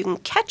so that you can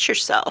catch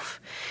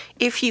yourself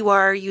if you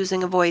are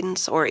using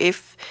avoidance or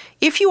if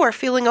you are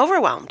feeling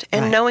overwhelmed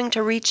and knowing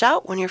to reach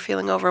out when you're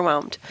feeling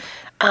overwhelmed.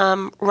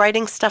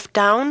 Writing stuff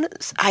down.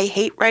 I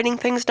hate writing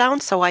things down,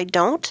 so I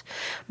don't.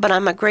 But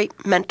I'm a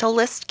great mental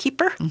list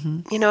keeper.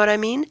 You know what I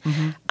mean?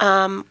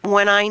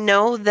 When I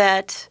know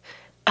that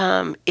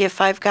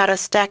if I've got a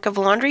stack of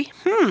laundry,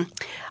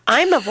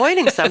 I'm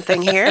avoiding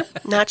something here.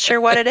 Not sure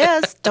what it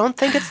is. Don't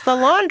think it's the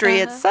laundry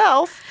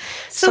itself.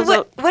 So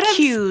what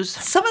cues?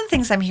 Some of the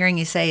things I'm hearing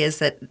you say is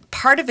that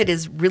part of it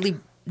is really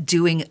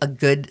doing a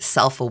good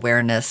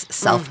self-awareness,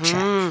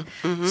 self-check.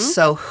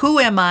 So who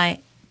am I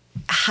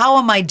how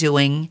am I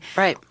doing?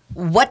 Right.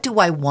 What do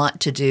I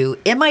want to do?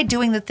 Am I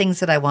doing the things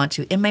that I want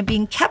to? Am I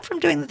being kept from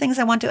doing the things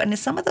I want to? And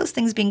is some of those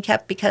things being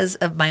kept because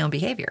of my own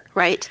behavior?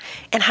 Right.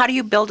 And how do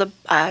you build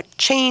a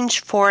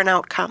change for an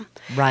outcome?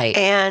 Right.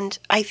 And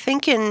I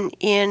think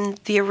in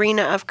the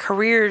arena of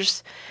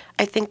careers,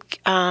 I think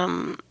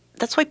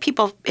that's why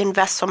people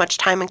invest so much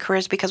time in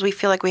careers, because we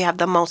feel like we have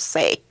the most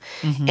say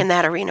in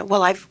that arena.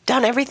 Well, I've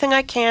done everything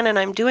I can and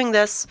I'm doing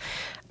this.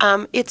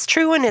 It's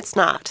true and it's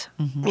not.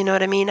 You know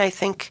what I mean? I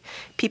think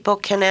people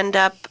can end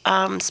up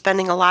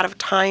spending a lot of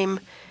time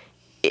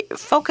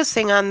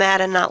focusing on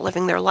that and not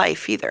living their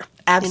life either.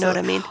 Absolutely. You know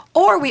what I mean?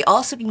 Or we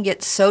also can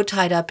get so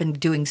tied up in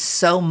doing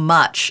so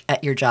much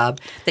at your job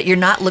that you're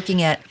not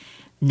looking at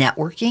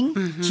networking,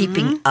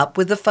 keeping up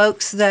with the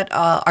folks that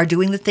are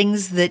doing the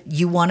things that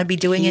you want to be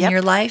doing in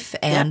your life,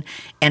 and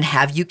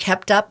have you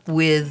kept up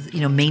with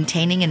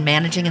maintaining and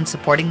managing and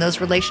supporting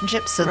those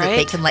relationships so that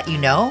they can let you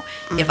know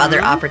if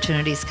other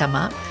opportunities come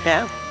up.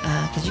 Yeah,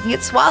 because you can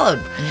get swallowed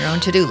in your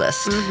own to-do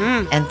list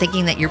and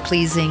thinking that you're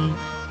pleasing,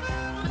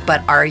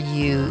 but are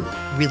you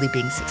really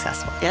being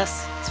successful?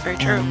 Yes, it's very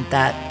true. And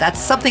that's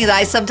something that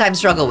I sometimes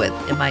struggle with.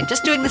 Am I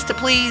just doing this to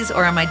please,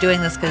 or am I doing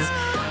this because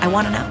I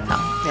want an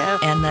outcome? Yeah.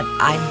 And that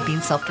I'm being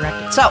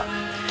self-directed. So,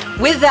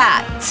 with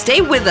that,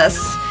 stay with us.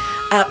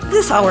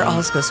 This hour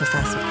always goes so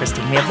fast with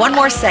Christine. We have one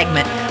more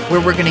segment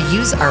where we're going to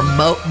use our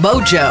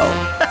mojo.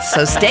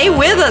 So stay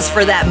with us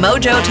for that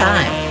mojo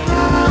time.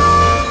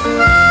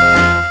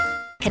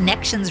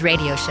 Connections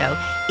Radio Show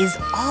is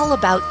all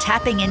about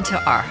tapping into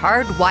our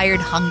hardwired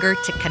hunger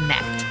to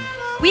connect.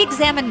 We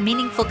examine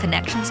meaningful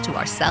connections to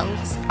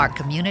ourselves, our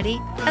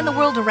community, and the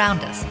world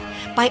around us.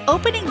 By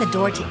opening the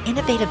door to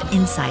innovative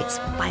insights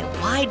by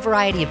a wide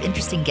variety of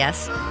interesting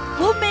guests,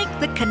 we'll make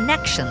the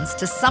connections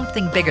to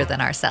something bigger than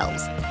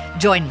ourselves.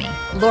 Join me,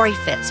 Lori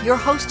Fitz, your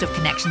host of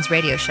Connections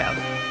Radio Show,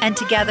 and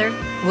together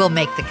we'll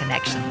make the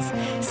connections.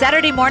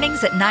 Saturday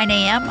mornings at 9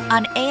 a.m.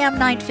 on AM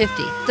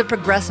 950, the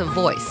progressive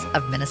voice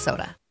of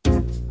Minnesota.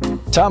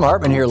 Tom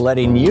Hartman here,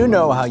 letting you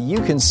know how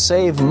you can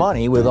save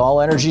money with All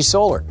Energy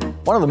Solar.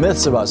 One of the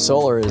myths about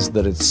solar is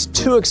that it's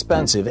too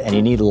expensive and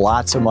you need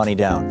lots of money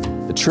down.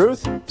 The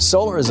truth?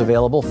 Solar is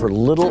available for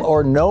little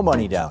or no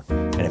money down.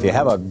 And if you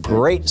have a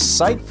great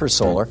site for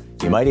solar,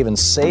 you might even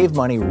save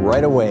money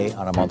right away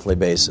on a monthly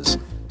basis.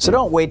 So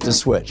don't wait to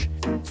switch.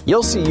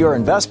 You'll see your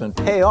investment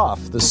pay off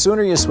the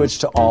sooner you switch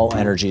to All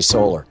Energy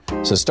Solar.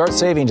 So start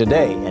saving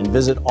today and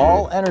visit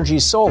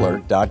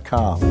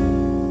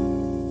allenergysolar.com.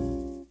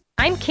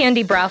 I'm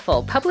Candy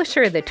Brothel,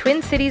 publisher of the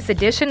Twin Cities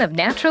edition of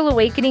Natural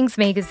Awakenings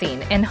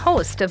magazine and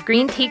host of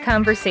Green Tea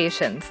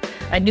Conversations,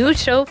 a new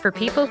show for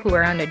people who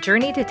are on a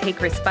journey to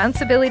take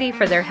responsibility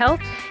for their health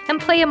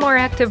and play a more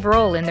active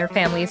role in their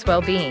family's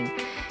well-being.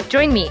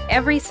 Join me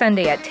every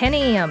Sunday at 10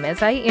 a.m.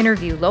 as I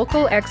interview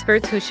local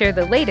experts who share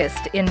the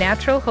latest in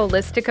natural,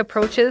 holistic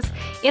approaches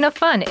in a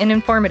fun and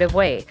informative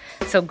way.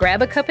 So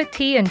grab a cup of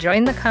tea and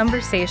join the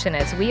conversation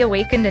as we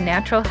awaken to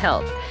natural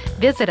health.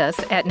 Visit us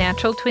at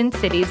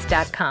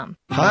naturaltwincities.com.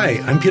 Hi,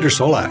 I'm Peter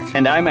Solak.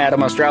 And I'm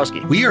Adam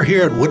Ostrowski. We are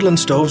here at Woodland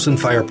Stoves and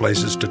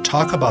Fireplaces to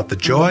talk about the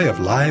joy of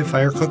live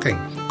fire cooking.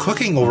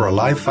 Cooking over a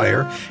live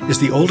fire is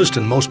the oldest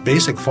and most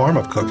basic form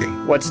of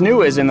cooking. What's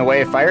new is in the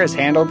way fire is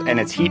handled and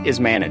its heat is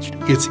managed.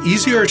 It's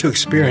easier to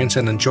experience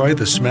and enjoy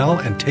the smell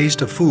and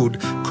taste of food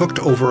cooked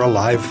over a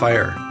live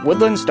fire.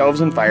 Woodland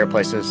Stoves and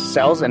Fireplaces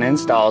sells and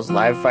installs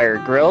live fire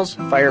grills,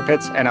 fire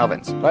pits, and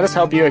ovens. Let us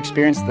help you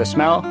experience the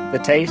smell, the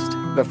taste,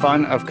 the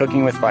fun of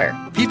cooking with fire.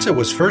 Pizza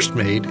was first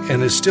made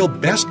and is still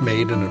best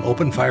made in an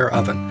open fire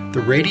oven.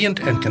 The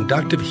radiant and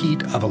conductive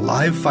heat of a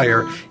live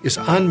fire is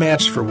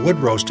unmatched for wood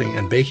roasting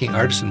and baking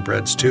artisan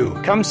breads too.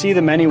 Come see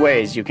the many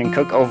ways you can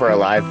cook over a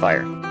live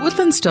fire.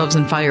 Woodland Stoves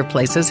and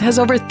Fireplaces has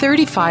over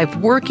 35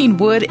 working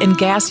wood and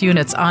gas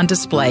units on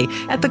display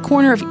at the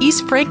corner of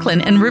East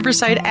Franklin and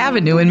Riverside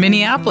Avenue in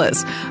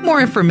Minneapolis.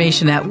 More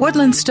information at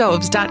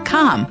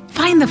woodlandstoves.com.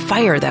 Find the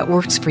fire that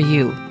works for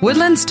you.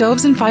 Woodland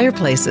Stoves and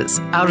Fireplaces.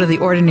 Out of the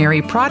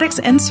ordinary products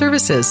and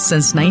services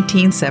since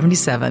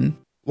 1977.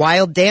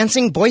 Wild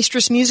dancing,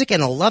 boisterous music,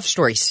 and a love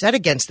story set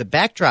against the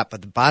backdrop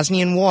of the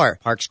Bosnian War.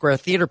 Park Square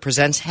Theater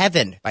presents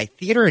Heaven by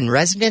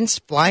theater-in-residence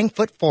Flying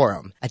Foot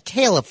Forum, a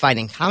tale of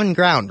finding common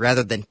ground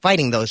rather than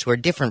fighting those who are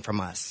different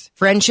from us.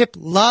 Friendship,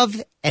 love,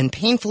 and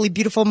painfully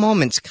beautiful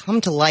moments come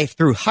to life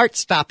through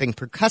heart-stopping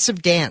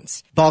percussive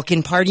dance.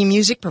 Balkan party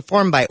music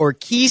performed by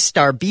Orkis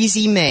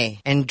Starbizi May,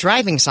 and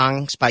driving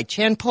songs by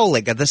Chan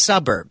Polig of the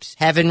Suburbs.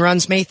 Heaven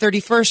runs May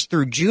 31st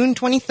through June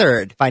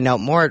 23rd. Find out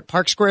more at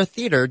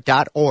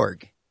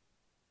parksquaretheater.org.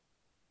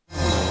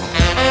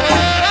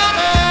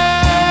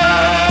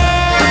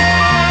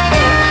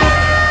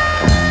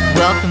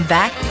 Welcome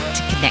back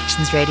to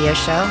Connections Radio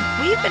Show.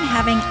 We've been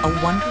having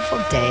a wonderful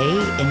day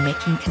in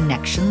making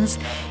connections,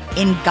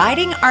 in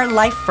guiding our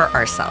life for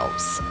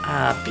ourselves,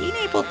 being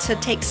able to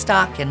take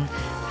stock in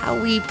how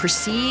we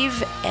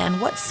perceive, and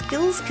what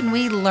skills can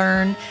we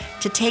learn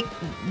to take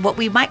what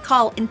we might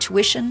call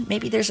intuition.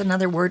 Maybe there's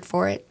another word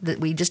for it that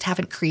we just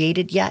haven't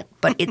created yet,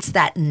 but it's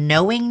that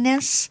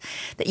knowingness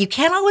that you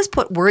can't always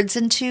put words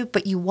into,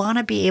 but you want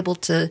to be able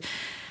to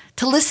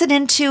listen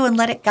into and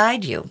let it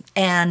guide you.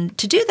 And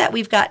to do that,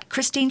 we've got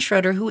Christine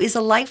Schroeder, who is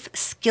a life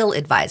skill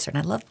advisor. And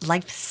I love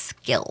life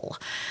skill.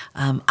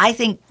 I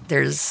think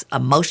there's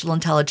emotional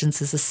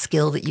intelligence is a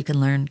skill that you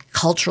can learn.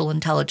 Cultural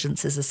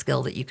intelligence is a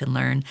skill that you can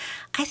learn.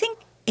 I think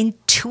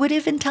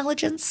intuitive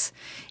intelligence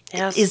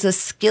is a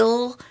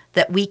skill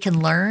that we can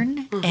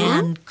learn. Mm-hmm.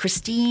 And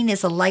Christine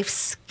is a life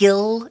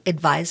skill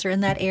advisor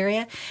in that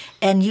area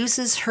and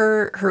uses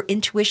her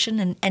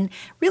intuition and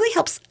really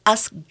helps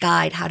us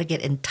guide how to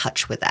get in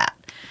touch with that.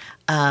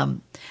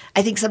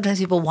 I think sometimes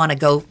people want to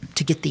go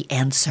to get the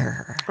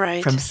answer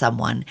from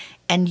someone.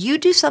 And you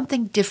do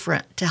something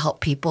different to help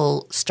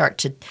people start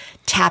to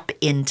tap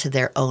into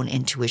their own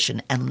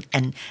intuition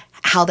and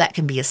how that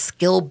can be a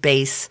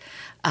skill-based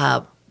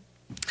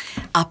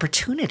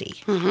opportunity.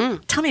 Mm-hmm.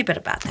 Tell me a bit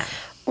about that.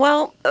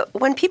 Well,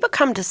 when people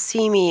come to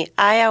see me,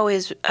 I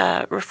always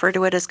refer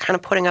to it as kind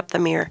of putting up the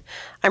mirror.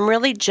 I'm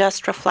really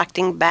just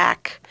reflecting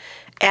back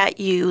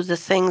at you the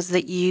things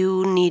that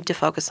you need to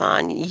focus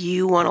on,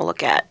 you want to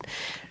look at.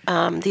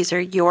 These are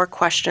your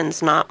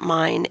questions, not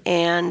mine.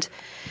 And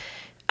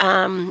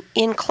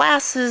in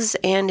classes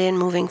and in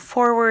moving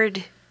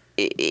forward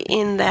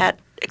in that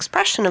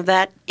expression of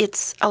that,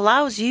 it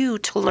allows you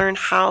to learn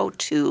how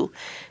to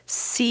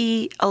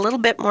see a little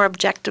bit more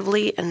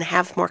objectively and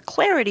have more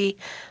clarity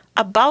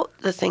about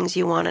the things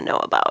you want to know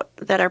about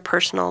that are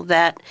personal,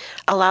 that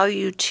allow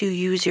you to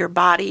use your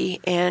body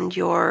and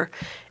your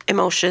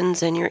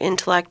emotions and your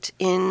intellect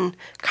in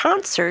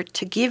concert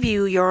to give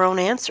you your own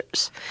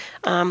answers.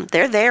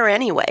 They're there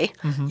anyway.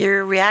 Mm-hmm.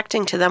 You're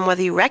reacting to them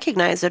whether you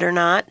recognize it or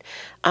not.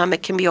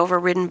 It can be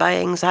overridden by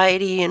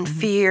anxiety and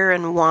fear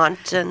and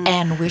want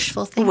and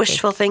wishful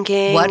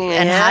thinking.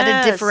 And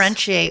how to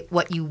differentiate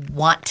what you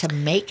want to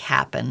make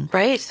happen.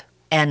 Right.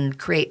 And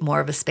create more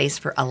of a space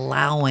for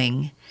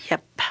allowing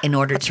in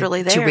order to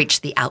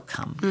reach the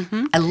outcome.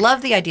 Mm-hmm. I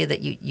love the idea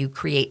that you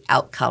create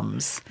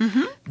outcomes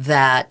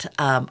that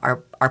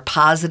are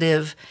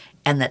positive,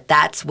 and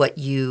that's what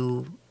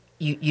you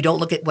don't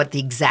look at what the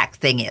exact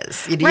thing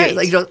is. You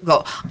don't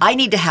go, I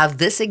need to have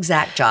this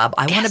exact job.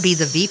 I want to be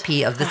the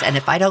VP of this, and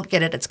if I don't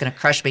get it, it's going to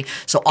crush me.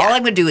 So all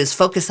I'm going to do is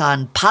focus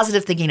on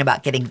positive thinking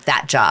about getting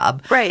that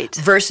job. Right.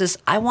 Versus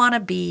I want to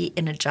be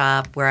in a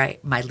job where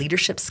my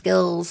leadership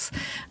skills,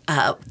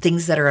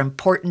 things that are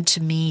important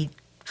to me,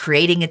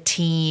 creating a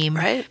team,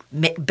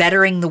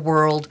 bettering the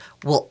world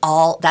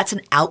that's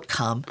an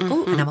outcome. Mm-hmm.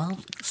 Ooh, and I'm all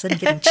of a sudden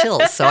getting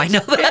chills, so I know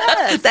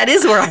that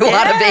is where I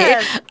want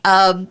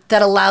to be.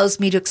 That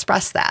allows me to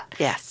express that.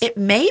 Yes. It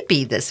may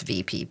be this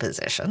VP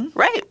position.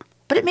 Right.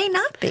 But it may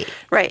not be.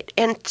 Right.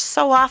 And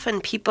so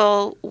often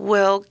people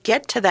will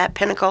get to that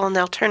pinnacle and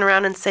they'll turn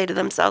around and say to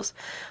themselves,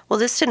 well,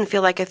 this didn't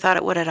feel like I thought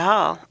it would at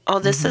all. Oh,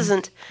 this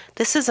isn't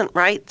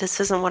right. This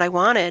isn't what I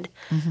wanted.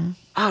 Mm-hmm.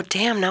 Oh,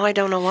 damn, now I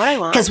don't know what I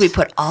want. Because we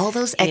put all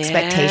those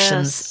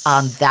expectations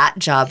on that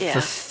job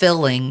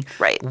fulfilling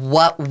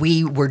what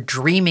we were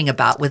dreaming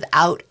about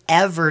without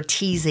ever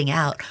teasing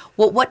out,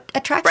 well, what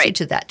attracts you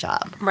to that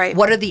job? Right.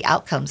 What are the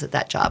outcomes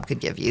that job could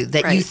give you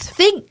that you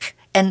think?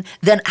 And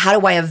then how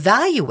do I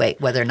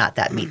evaluate whether or not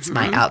that meets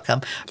my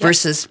outcome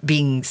versus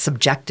being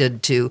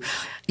subjected to,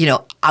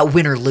 a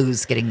win or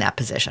lose getting that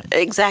position?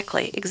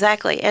 Exactly.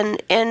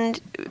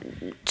 And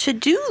to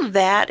do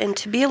that and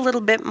to be a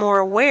little bit more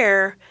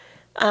aware,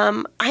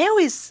 I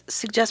always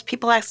suggest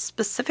people ask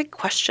specific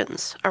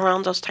questions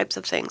around those types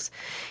of things.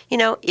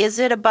 Is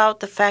it about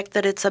the fact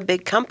that it's a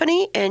big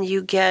company and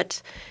you get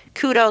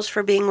kudos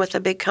for being with a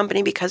big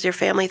company because your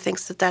family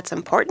thinks that that's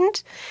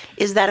important?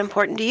 Is that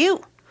important to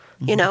you?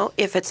 Mm-hmm.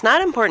 If it's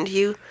not important to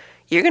you,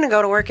 you're going to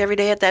go to work every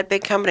day at that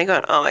big company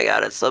going, oh, my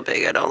God, it's so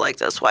big. I don't like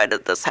this. Why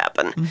did this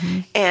happen? Mm-hmm.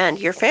 And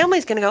your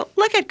family's going to go,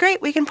 look at great.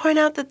 We can point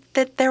out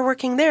that they're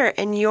working there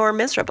and you're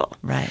miserable.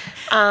 Right.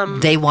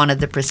 They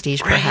wanted the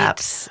prestige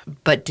perhaps,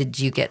 but did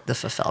you get the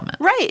fulfillment?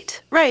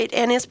 Right.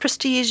 And is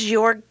prestige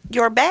your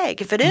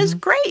bag? If it is,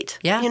 great.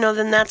 Yeah.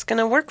 Then that's going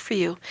to work for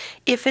you.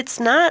 If it's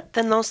not,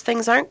 then those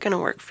things aren't going to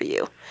work for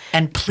you.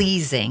 And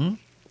pleasing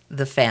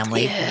the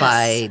family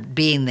by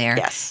being there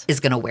is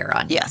going to wear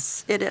on you.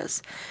 Yes, it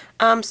is.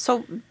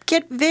 So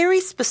get very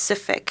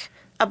specific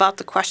about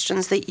the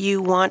questions that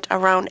you want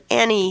around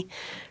any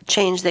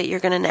change that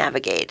you're going to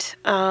navigate.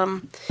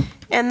 And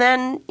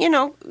then,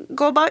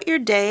 go about your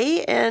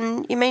day,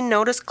 and you may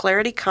notice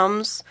clarity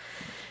comes,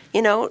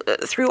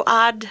 through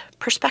odd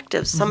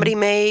perspectives. Mm-hmm. Somebody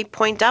may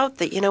point out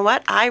that,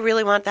 what, I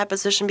really want that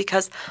position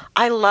because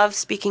I love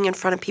speaking in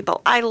front of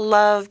people. I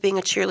love being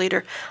a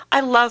cheerleader. I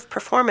love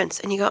performance.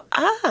 And you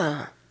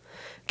go,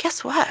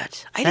 guess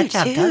what? I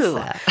do too.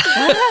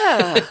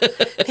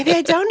 Maybe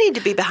I don't need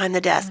to be behind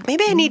the desk.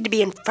 Maybe I need to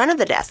be in front of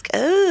the desk.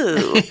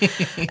 Oh.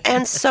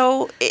 And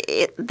so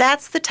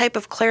that's the type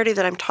of clarity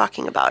that I'm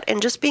talking about.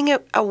 And just being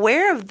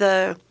aware of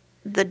the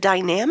the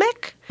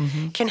dynamic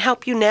can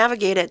help you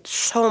navigate it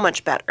so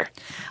much better.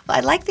 Well, I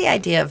like the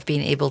idea of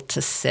being able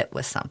to sit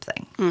with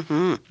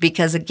something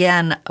because,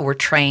 again, we're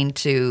trained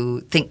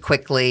to think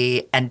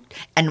quickly and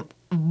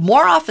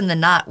more often than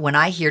not, when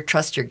I hear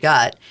trust your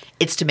gut,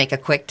 it's to make a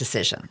quick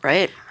decision.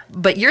 Right.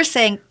 But you're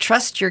saying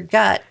trust your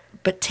gut,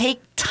 but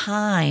take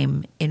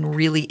time in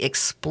really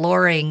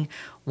exploring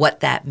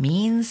what that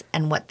means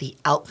and what the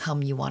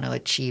outcome you want to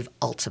achieve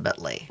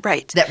ultimately.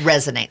 Right. That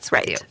resonates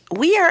with you.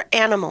 We are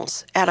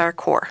animals at our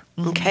core,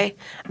 okay?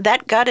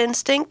 That gut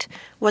instinct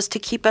was to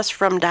keep us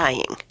from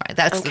dying. Right,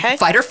 that's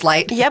fight or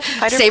flight. Yep,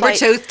 fight or flight.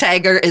 Saber-toothed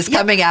tiger is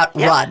coming out,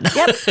 run.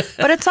 Yep,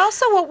 but it's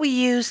also what we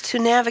use to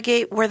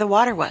navigate where the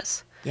water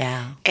was.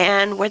 Yeah.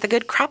 And where the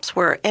good crops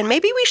were. And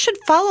maybe we should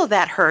follow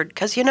that herd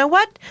because you know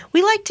what?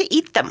 We like to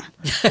eat them,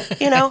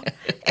 you know?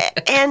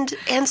 and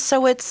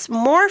so it's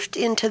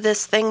morphed into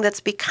this thing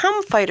that's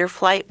become fight or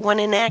flight when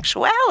in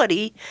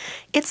actuality,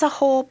 it's a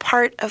whole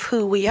part of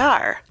who we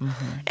are.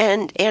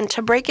 And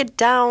to break it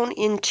down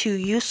into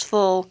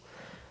useful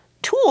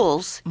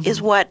tools is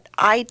what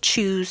I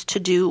choose to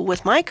do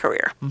with my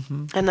career.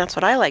 And that's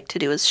what I like to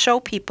do is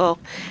show people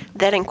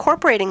that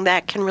incorporating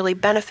that can really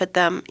benefit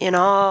them in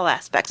all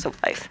aspects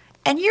of life.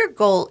 And your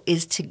goal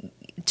is to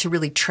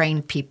really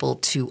train people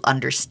to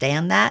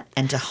understand that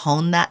and to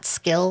hone that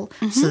skill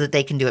so that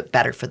they can do it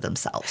better for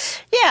themselves.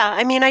 Yeah,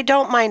 I mean, I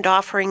don't mind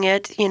offering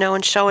it, you know,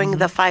 and showing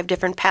the 5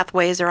 different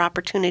pathways or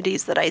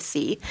opportunities that I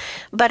see.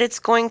 But it's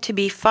going to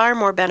be far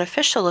more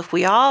beneficial if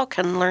we all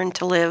can learn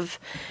to live,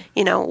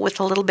 you know, with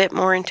a little bit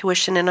more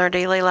intuition in our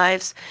daily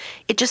lives.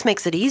 It just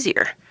makes it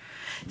easier.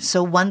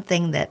 So one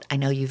thing that I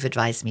know you've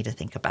advised me to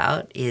think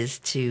about is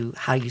to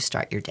how you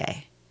start your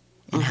day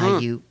and how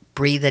you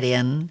breathe it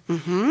in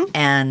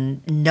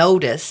and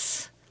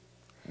notice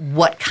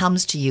what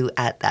comes to you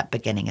at that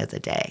beginning of the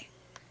day.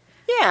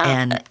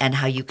 Yeah. And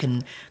how you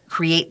can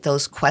create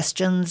those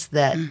questions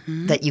that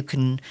that you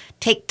can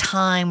take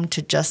time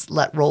to just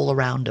let roll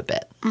around a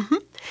bit.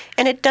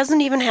 And it doesn't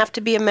even have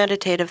to be a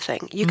meditative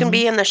thing. You can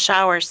be in the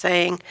shower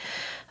saying,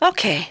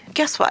 okay,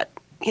 guess what?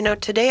 You know,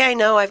 today I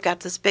know I've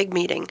got this big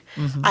meeting.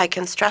 I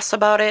can stress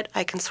about it.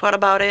 I can sweat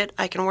about it.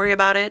 I can worry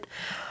about it.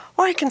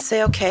 Or I can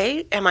say,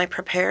 okay, am I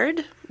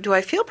prepared? Do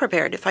I feel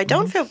prepared? If I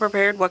don't feel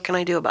prepared, what can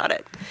I do about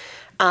it?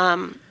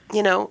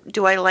 You know,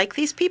 do I like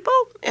these people?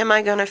 Am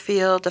I going to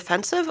feel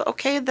defensive?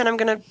 Okay, then I'm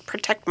going to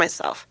protect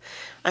myself.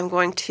 I'm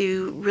going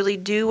to really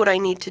do what I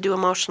need to do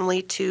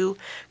emotionally to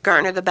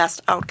garner the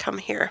best outcome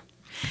here.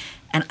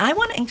 And I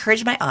want to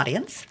encourage my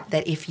audience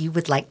that if you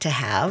would like to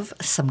have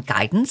some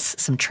guidance,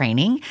 some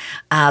training,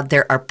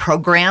 there are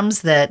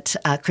programs that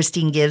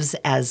Christine gives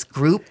as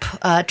group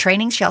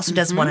trainings. She also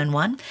does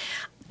one-on-one.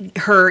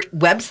 Her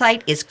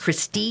website is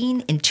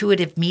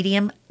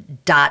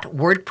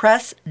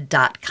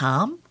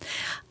christineintuitivemedium.wordpress.com.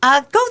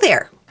 Go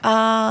there.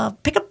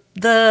 Pick up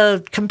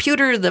the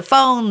computer, the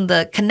phone,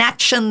 the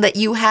connection that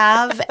you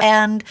have,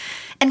 and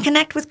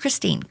connect with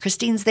Christine.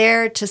 Christine's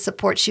there to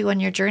support you on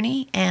your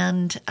journey,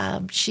 and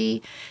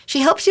she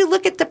helps you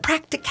look at the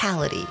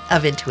practicality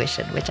of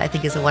intuition, which I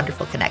think is a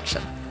wonderful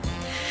connection.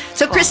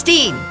 So,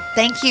 Christine,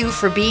 thank you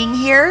for being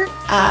here.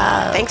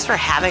 Thanks for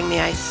having me.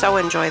 I so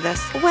enjoy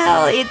this.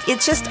 Well,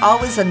 it's just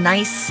always a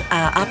nice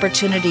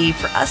opportunity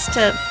for us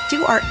to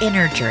do our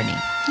inner journey.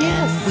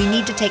 And we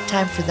need to take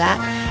time for that,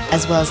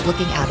 as well as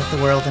looking out at the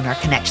world and our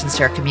connections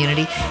to our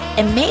community.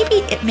 And maybe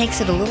it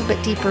makes it a little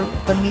bit deeper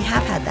when we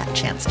have had that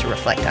chance to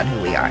reflect on who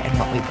we are and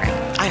what we bring.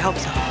 I hope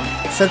so.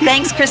 So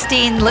thanks,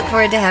 Christine. Look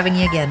forward to having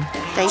you again.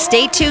 Thanks.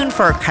 Stay tuned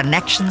for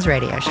Connections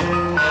Radio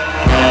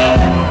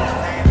Show.